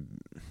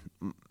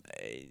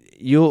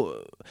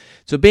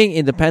 So being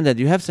independent,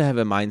 you have to have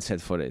a mindset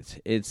for it.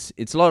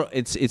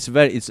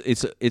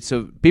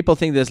 People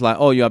think there's like,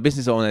 oh, you're a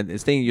business owner.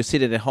 This thing you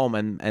sit at home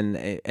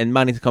and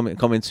money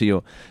coming to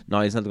you.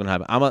 No, it's not gonna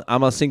happen.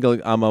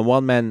 I'm a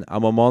one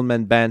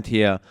man band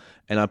here.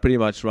 And I pretty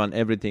much run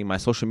everything: my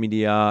social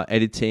media,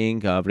 editing,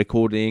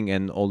 recording,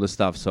 and all the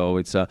stuff. So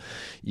it's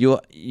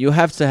you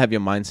have to have your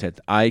mindset.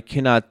 I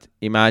cannot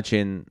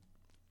imagine.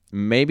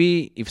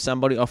 Maybe if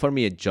somebody offered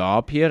me a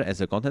job here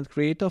as a content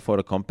creator for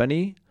a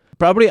company,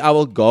 probably I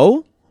will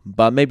go.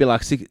 But maybe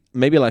like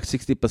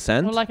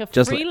 60%. Or like a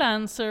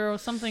freelancer or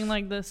something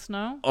like this,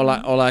 no? Or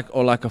like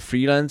a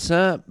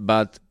freelancer,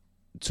 but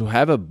to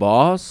have a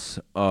boss,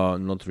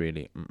 not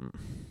really.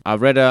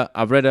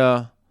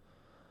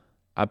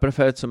 I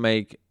prefer to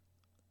make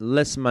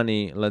less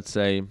money, let's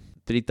say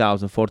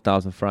 3,000,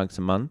 4,000 francs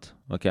a month.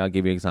 Okay, I'll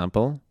give you an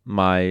example.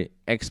 My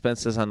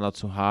expenses are not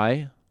too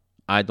high.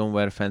 I don't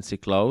wear fancy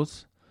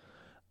clothes.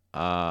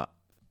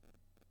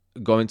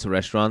 Going to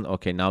restaurant,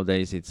 okay,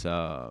 nowadays it's...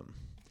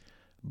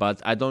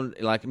 but I don't,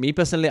 like me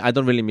personally, I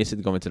don't really miss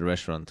it going to the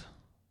restaurant.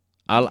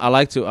 I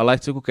like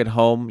to cook at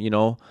home, you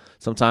know.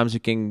 Sometimes you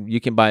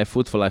can buy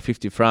food for like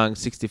 50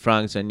 francs, 60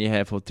 francs, and you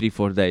have for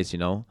 3-4 days, you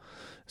know.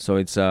 So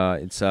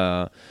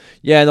the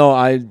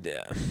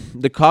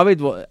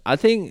COVID, I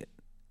think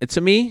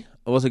to me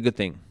it was a good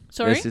thing.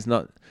 Sorry? This is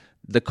not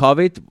the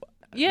COVID.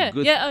 Yeah,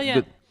 good, yeah, oh yeah.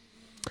 Good.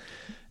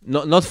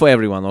 not for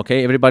everyone.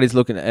 Okay, everybody's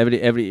looking.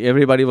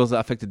 Everybody was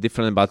affected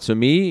differently, but to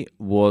me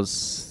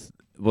was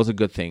a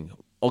good thing.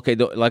 Okay,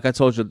 like I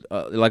told you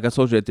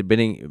at the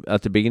beginning.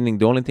 At the beginning,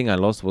 the only thing I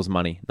lost was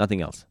money.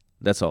 Nothing else.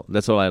 That's all.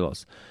 That's all I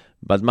lost.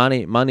 But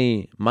money.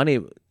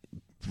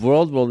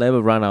 World will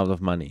never run out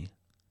of money.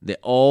 There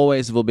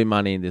always will be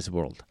money in this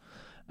world.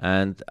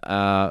 And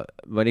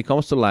when it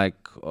comes to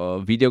like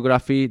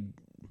videography,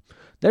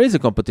 there is a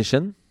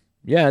competition.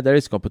 Yeah, there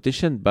is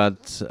competition,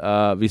 but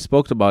we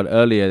spoke about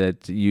earlier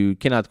that you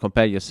cannot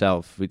compare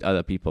yourself with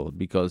other people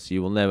because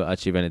you will never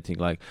achieve anything.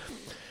 Like,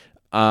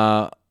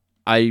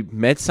 I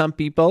met some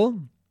people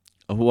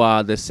who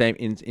are the same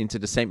into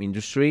the same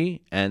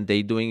industry, and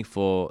they doing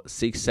for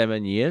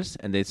 6-7 years,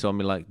 and they told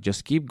me like,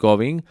 just keep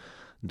going.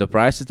 The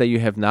prices that you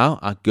have now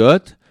are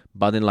good,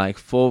 but in like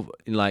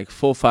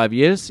 4-5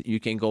 years you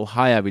can go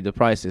higher with the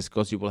prices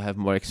because you will have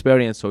more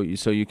experience, so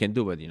you can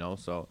do it, you know.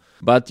 So,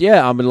 but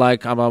yeah, I'm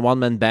a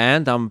one-man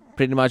band. I'm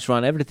pretty much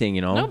run everything,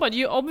 you know. No, but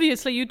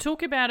you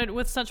talk about it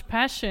with such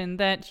passion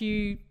that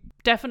you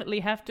definitely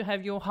have to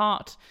have your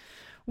heart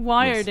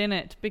wired in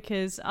it,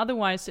 because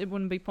otherwise it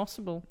wouldn't be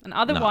possible, and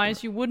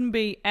otherwise you wouldn't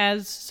be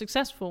as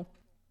successful.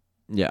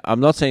 Yeah, I'm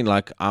not saying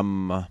like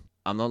I'm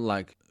not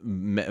like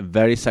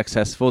very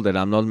successful, that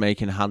I'm not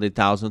making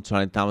 100,000,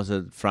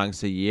 200,000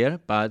 francs a year,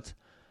 but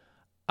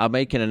I'm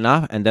making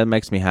enough, and that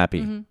makes me happy.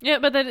 Mm-hmm. Yeah,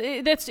 but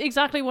that's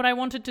exactly what I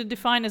wanted to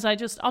define as I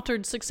just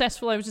uttered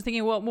successful. I was just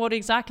thinking, what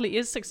exactly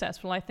is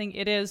successful? I think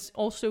it is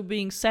also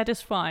being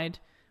satisfied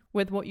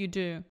with what you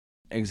do.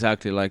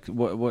 Exactly. Like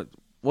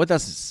what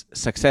does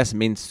success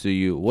means to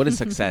you? What is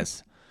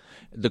success?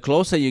 The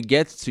closer you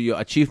get to your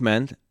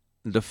achievement,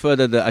 the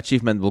further the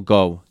achievement will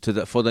go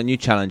for the new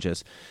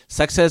challenges.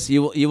 Success,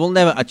 you will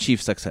never achieve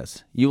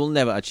success. You will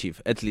never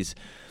achieve, at least,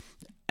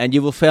 and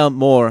you will fail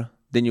more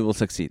than you will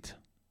succeed.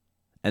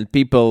 And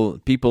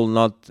people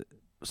not,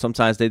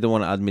 sometimes they don't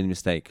want to admit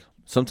mistake.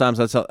 Sometimes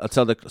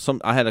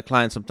I had a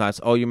client sometimes,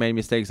 oh, you made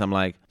mistakes. I'm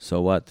like, so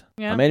what?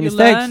 Yeah, I made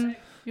mistakes.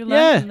 You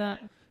learn from that.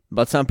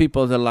 But some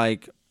people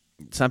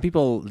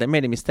they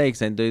made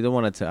mistakes and they don't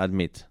want to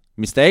admit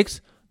mistakes.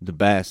 The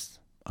best.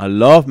 I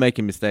love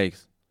making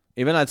mistakes.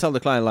 Even I tell the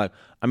client, like,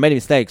 I made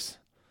mistakes.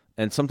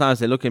 And sometimes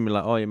they look at me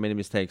like, oh, you made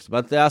mistakes.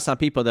 But there are some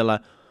people that are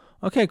like,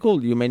 okay,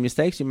 cool, you made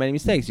mistakes. You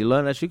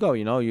learn as you go,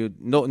 you know.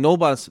 No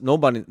one's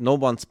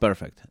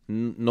perfect.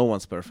 No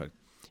one's perfect.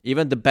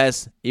 Even the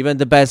best,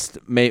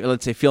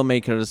 let's say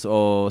filmmakers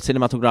or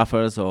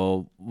cinematographers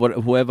or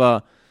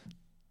whoever,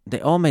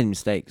 they all made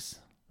mistakes.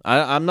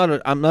 I'm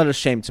not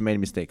ashamed to make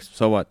mistakes.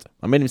 So what?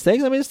 I made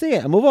mistakes,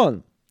 I move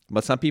on.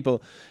 But some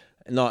people...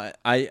 No,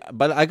 I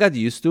got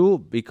used to,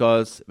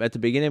 because at the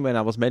beginning when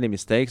I was making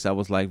mistakes, I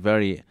was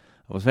very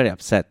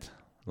upset.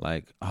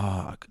 Like,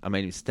 oh, I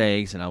made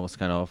mistakes, and I was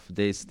kind of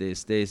this,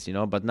 you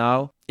know. But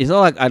now it's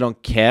not like I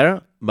don't care,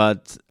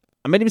 but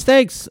I made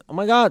mistakes. Oh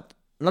my God,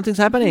 nothing's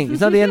happening.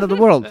 It's not the end of the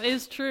world. That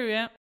is true,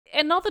 yeah.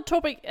 Another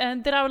topic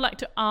that I would like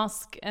to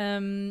ask: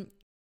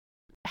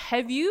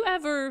 have you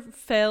ever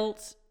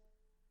felt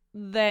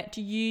that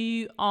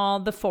you are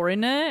the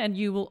foreigner and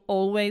you will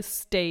always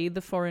stay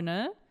the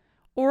foreigner?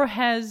 Or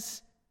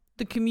has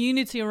the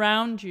community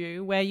around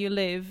you where you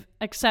live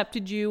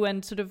accepted you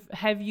and sort of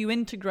have you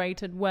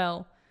integrated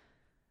well?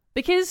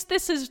 Because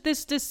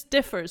this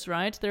differs,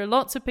 right? There are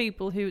lots of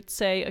people who would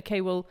say,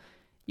 okay, well,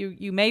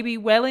 you may be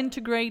well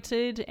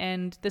integrated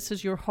and this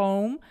is your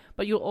home,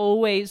 but you'll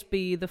always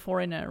be the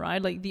foreigner,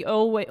 right? Like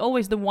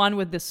always the one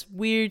with this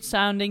weird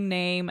sounding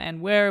name,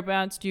 and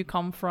whereabouts do you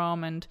come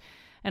from, and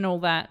all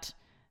that.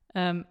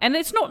 And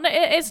it's not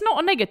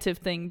a negative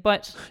thing,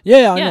 but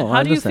I know.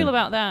 How do you feel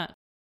about that?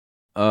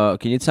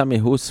 Can you tell me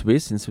who's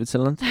Swiss in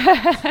Switzerland?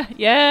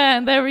 Yeah,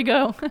 and there we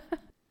go.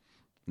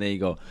 There you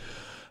go.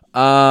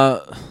 I'm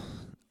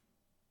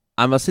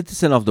a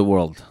citizen of the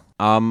world.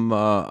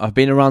 I've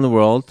been around the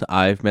world.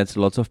 I've met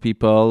lots of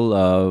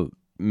people,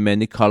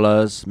 many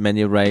colors,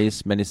 many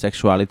race, many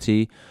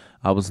sexuality.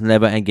 I was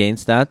never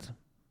against that.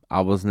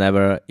 I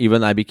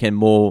became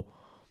more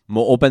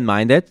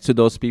open-minded to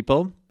those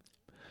people.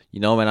 You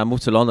know, when I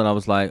moved to London, I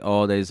was like,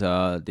 oh, there's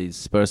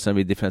this person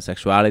with different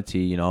sexuality,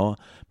 you know.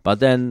 But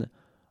then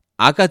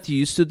I got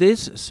used to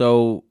this,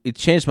 so it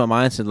changed my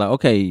mindset. Like,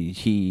 okay,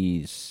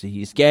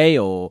 he's gay,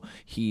 or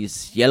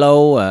he's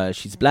yellow,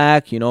 she's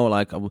black, you know.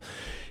 Like,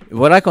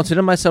 what I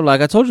consider myself,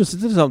 like I told you,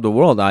 citizen of the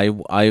world. I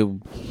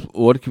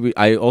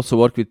also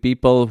work with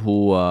people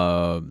who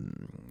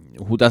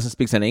doesn't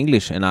speak any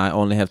English, and I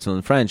only have to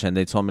learn French. And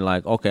they told me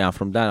like, okay, I'm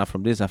from that, I'm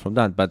from this, I'm from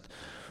that. But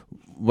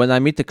when I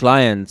meet the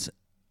clients,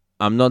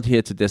 I'm not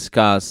here to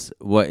discuss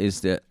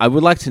I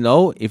would like to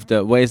know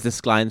where is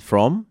this client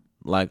from.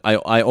 Like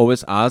I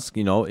always ask,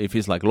 you know, if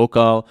he's like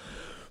local.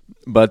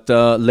 But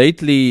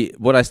lately,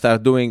 what I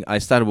started doing, I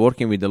started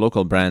working with the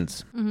local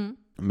brands.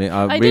 Mm-hmm.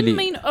 I didn't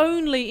mean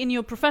only in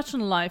your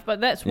professional life,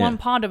 but that's one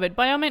part of it.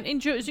 But I meant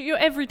in your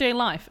everyday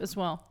life as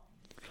well.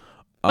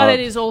 But it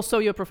is also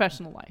your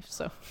professional life,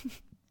 so.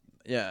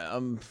 Yeah,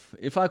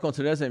 if I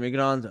consider as an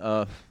immigrant,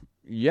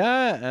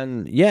 yeah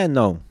and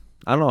no.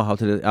 I don't know how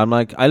to. I'm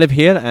like, I live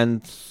here,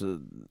 and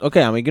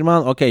okay, I'm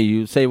immigrant. Okay,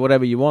 you say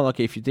whatever you want.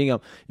 Okay, if you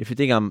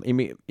think I'm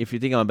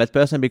a bad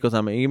person because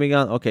I'm an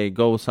immigrant, okay,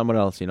 go somewhere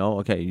else.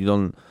 Okay, you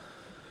don't.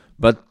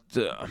 But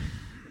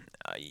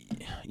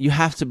you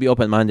have to be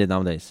open-minded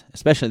nowadays,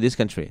 especially in this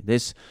country.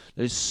 There's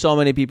so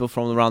many people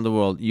from around the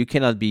world. You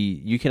cannot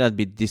be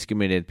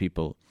discriminated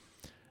people.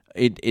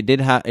 It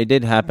did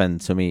happen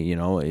to me.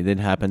 It did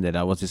happen that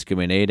I was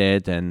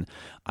discriminated, and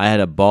I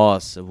had a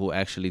boss who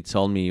actually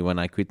told me when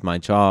I quit my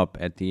job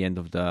at the end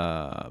of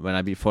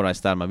before I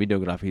start my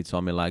videography, he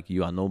told me like,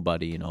 you are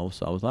nobody.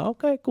 So I was like,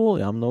 okay,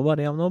 cool, I'm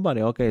nobody.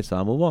 Okay, so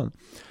I move on.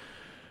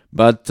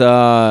 But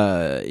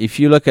if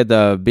you look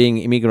at being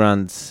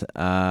immigrants,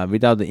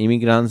 without the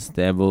immigrants,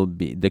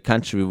 the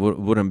country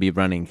wouldn't be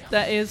running.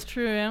 That is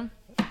true, yeah.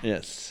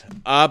 Yes,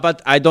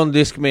 but I don't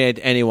discriminate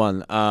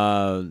anyone.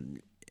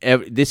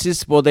 This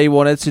is what they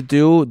wanted to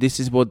do. This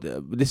is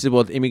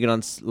what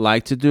immigrants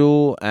like to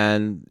do,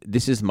 and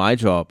this is my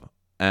job.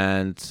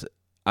 And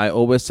I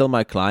always tell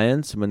my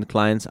clients, when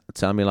clients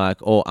tell me like,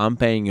 "Oh, I'm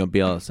paying your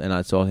bills," and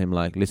I told him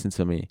like, "Listen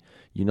to me.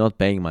 You're not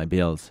paying my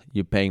bills.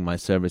 You're paying my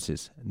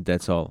services.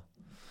 That's all."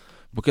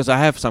 Because I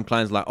have some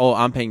clients like, "Oh,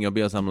 I'm paying your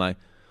bills." I'm like,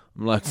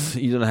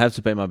 you don't have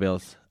to pay my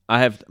bills. I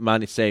have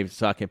money saved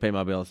so I can pay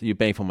my bills. You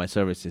pay for my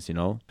services,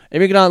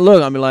 Immigrant,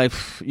 look, I mean, like,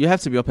 you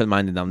have to be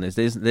open-minded on this.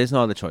 There's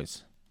no other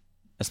choice,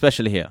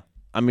 especially here.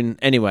 I mean,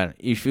 anywhere.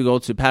 If you go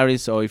to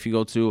Paris, or if you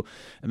go to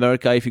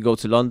America, if you go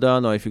to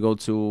London, or if you go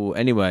to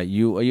anywhere,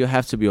 you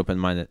have to be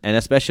open-minded, and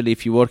especially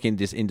if you work in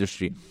this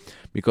industry,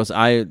 because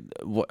I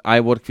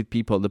work with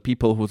people. The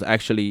people who's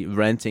actually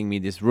renting me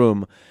this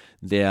room,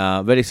 they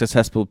are very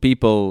successful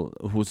people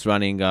who's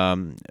running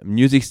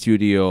music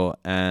studio,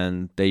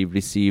 and they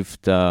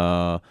received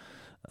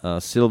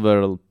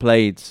silver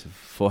plate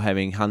for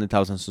having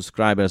 100,000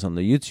 subscribers on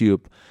the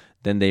YouTube.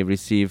 Then they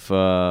receive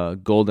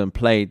golden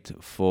plate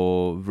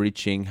for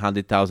reaching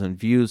 100,000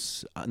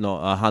 views,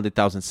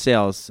 100,000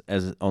 sales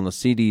as on the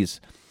CDs,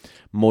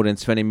 more than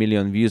 20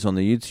 million views on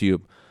the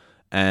YouTube,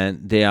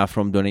 and they are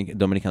from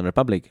Dominican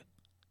Republic.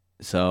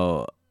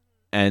 So,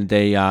 and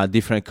they are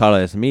different color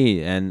as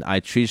me, and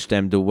I treat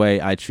them the way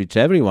I treat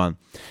everyone.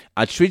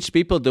 I treat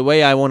people the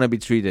way I want to be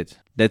treated.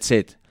 That's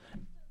it.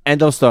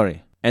 End of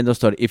story.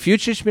 If you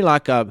treat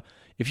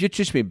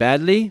me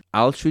badly,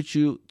 I'll treat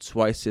you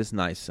twice as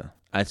nicer.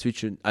 I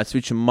treat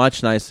you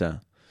much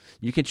nicer.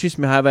 You can treat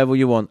me however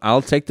you want.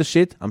 I'll take the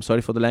shit. I'm sorry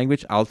for the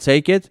language. I'll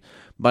take it,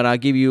 but I'll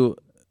give you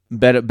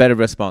better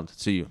response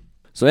to you.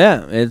 So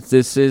yeah,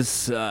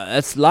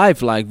 it's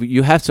life. Like,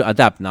 you have to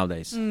adapt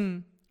nowadays.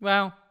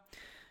 Wow,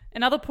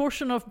 another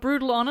portion of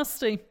brutal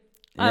honesty.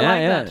 I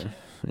like that.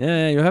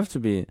 Yeah, you have to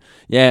be.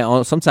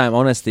 Yeah,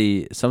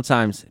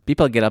 sometimes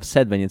people get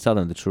upset when you tell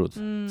them the truth.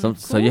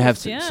 So you have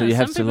to. Yeah. So you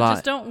have to lie.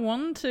 Just don't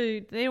want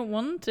to. They don't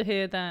want to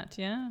hear that.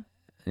 Yeah.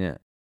 Yeah.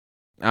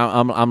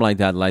 I'm like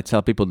that. Like,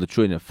 tell people the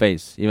truth in their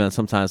face. Even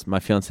sometimes my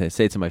fiance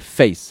say it to my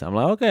face. I'm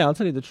like, okay, I'll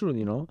tell you the truth.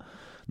 No,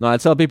 I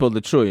tell people the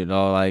truth.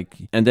 Like,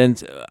 and then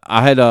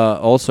I had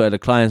also had a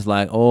clients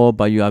like, oh,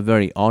 but you are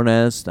very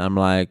honest. I'm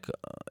like,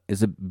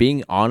 is it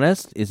being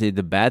honest? Is it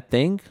the bad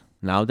thing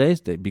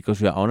nowadays because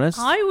you are honest?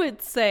 I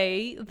would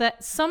say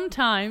that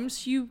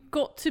sometimes you've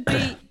got to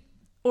be,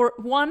 or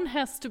one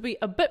has to be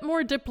a bit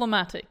more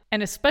diplomatic,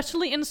 and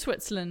especially in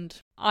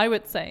Switzerland, I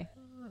would say.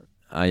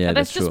 Yeah,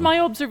 that's just true. my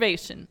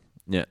observation.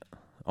 Yeah.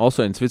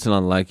 Also in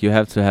Switzerland, like, you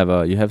have to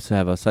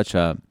have such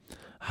a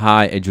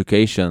high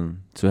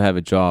education to have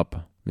a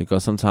job,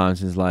 because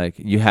sometimes it's like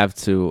you have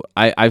to.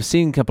 I've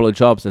seen a couple of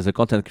jobs as a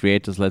content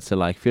creators, let's say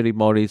like Philip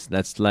Morris,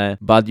 Nestle,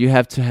 but you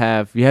have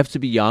to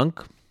be young.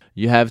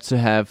 You have to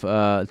have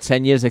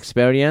 10 years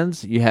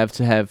experience. You have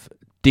to have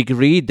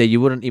degree that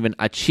you wouldn't even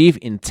achieve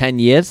in 10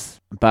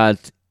 years.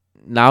 But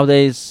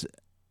nowadays,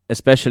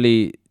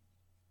 especially,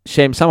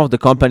 some of the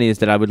companies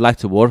that I would like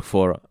to work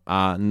for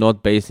are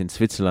not based in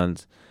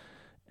Switzerland,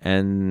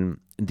 and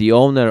the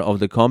owner of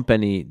the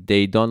company,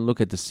 they don't look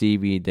at the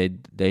CV.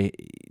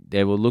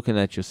 They will looking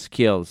at your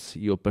skills,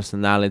 your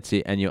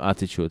personality, and your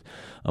attitude.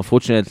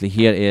 Unfortunately,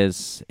 here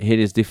is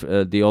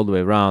the other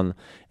way around.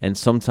 And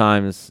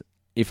sometimes,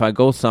 if I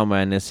go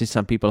somewhere and I see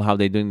some people how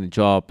they're doing the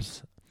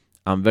jobs,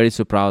 I'm very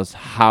surprised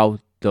how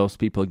those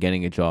people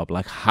getting a job.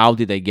 Like, how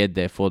did they get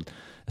there?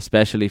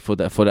 Especially for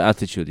the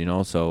attitude,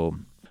 So.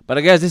 But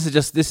I guess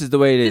this is the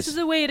way it is. This is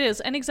the way it is,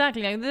 and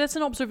exactly, that's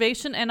an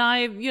observation. And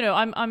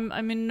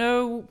I'm in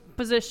no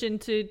position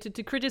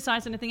to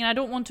criticize anything, and I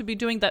don't want to be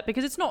doing that,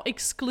 because it's not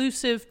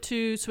exclusive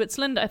to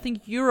Switzerland. I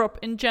think Europe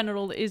in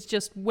general is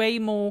just way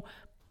more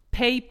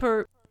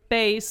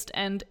paper-based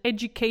and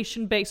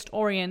education-based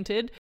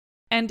oriented,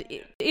 and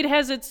it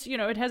has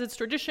its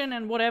tradition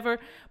and whatever.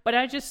 But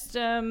I just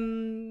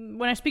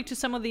when I speak to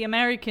some of the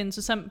Americans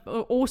or some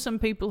awesome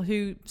people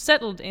who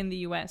settled in the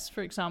US,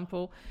 for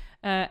example.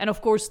 And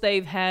of course,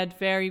 they've had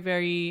very,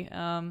 very,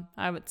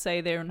 I would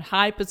say they're in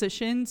high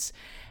positions.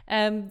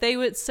 They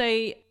would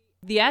say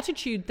the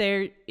attitude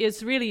there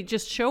is really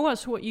just show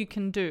us what you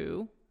can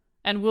do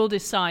and we'll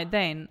decide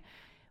then.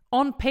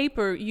 On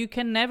paper, you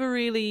can never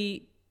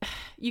really,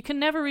 you can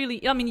never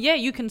really, I mean, yeah,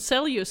 you can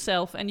sell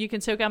yourself and you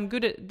can say, okay, I'm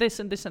good at this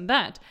and this and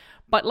that.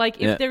 But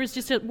like if there is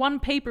just one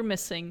paper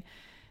missing,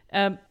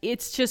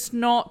 it's just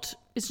not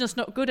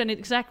good. And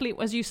exactly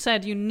as you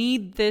said, you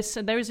need this.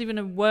 And there is even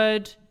a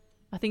word,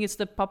 I think it's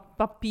the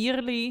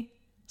papierly,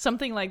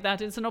 something like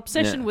that. It's an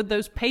obsession with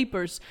those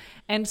papers.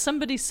 And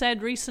somebody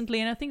said recently,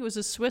 and I think it was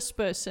a Swiss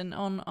person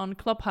on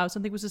Clubhouse,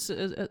 I think it was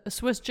a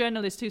Swiss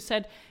journalist who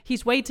said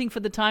he's waiting for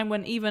the time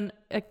when even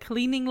a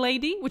cleaning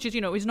lady, which is,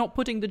 is not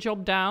putting the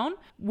job down,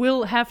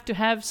 will have to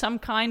have some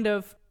kind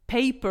of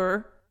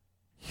paper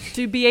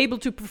to be able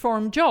to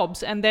perform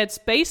jobs. And that's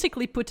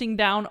basically putting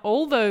down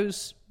all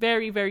those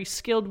very, very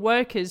skilled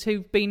workers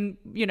who've been,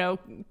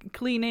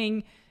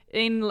 cleaning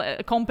in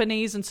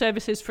companies and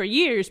services for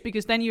years,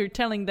 because then you're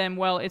telling them,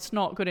 well, it's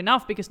not good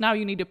enough because now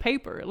you need a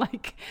paper.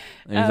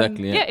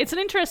 Exactly. Yeah, it's an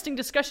interesting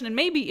discussion, and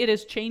maybe it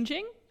is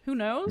changing. Who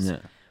knows? Yeah.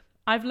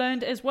 I've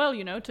learned as well,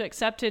 to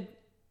accept it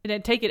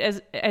and take it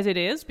as it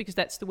is, because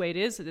that's the way it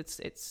is.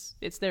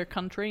 It's their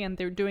country and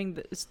they're doing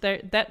this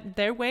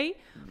their way.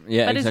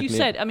 Yeah, but exactly. As you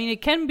said, I mean,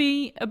 it can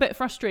be a bit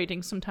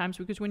frustrating sometimes,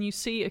 because when you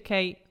see,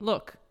 okay,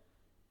 look,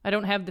 I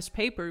don't have this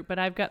paper, but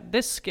I've got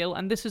this skill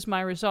and this is my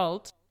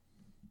result.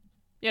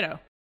 Yeah,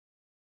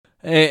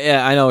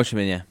 I know what you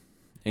mean. Yeah,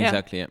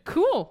 exactly. Yeah.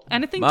 Cool.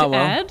 Anything to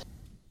add?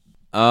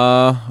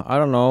 I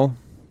don't know.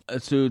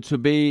 To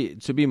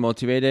be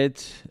motivated,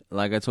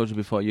 like I told you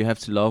before, you have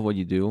to love what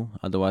you do.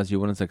 Otherwise, you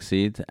wouldn't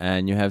succeed,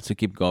 and you have to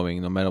keep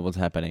going no matter what's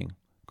happening.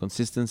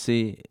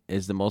 Consistency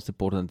is the most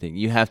important thing.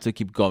 You have to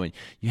keep going.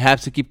 You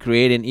have to keep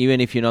creating,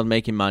 even if you're not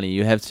making money.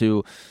 You have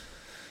to.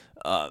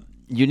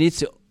 You need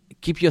to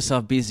keep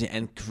yourself busy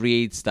and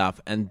create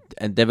stuff and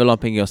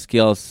developing your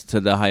skills to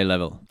the high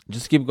level.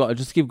 Just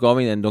keep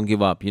going and don't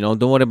give up. Don't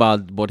worry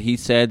about what he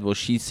said, what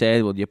she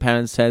said, what your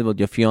parents said, what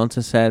your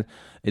fiance said.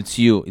 It's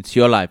you. It's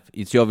your life.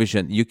 It's your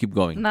vision. You keep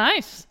going.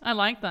 Nice. I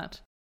like that.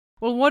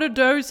 Well, what a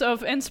dose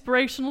of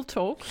inspirational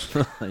talk.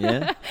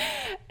 Yeah.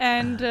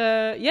 And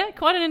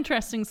quite an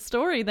interesting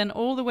story then,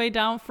 all the way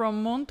down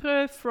from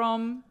Montreux,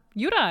 from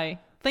Juraj.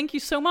 Thank you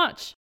so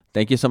much.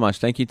 Thank you so much.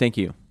 Thank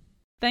you.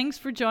 Thanks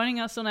for joining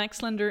us on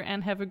Xlander,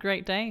 and have a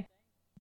great day.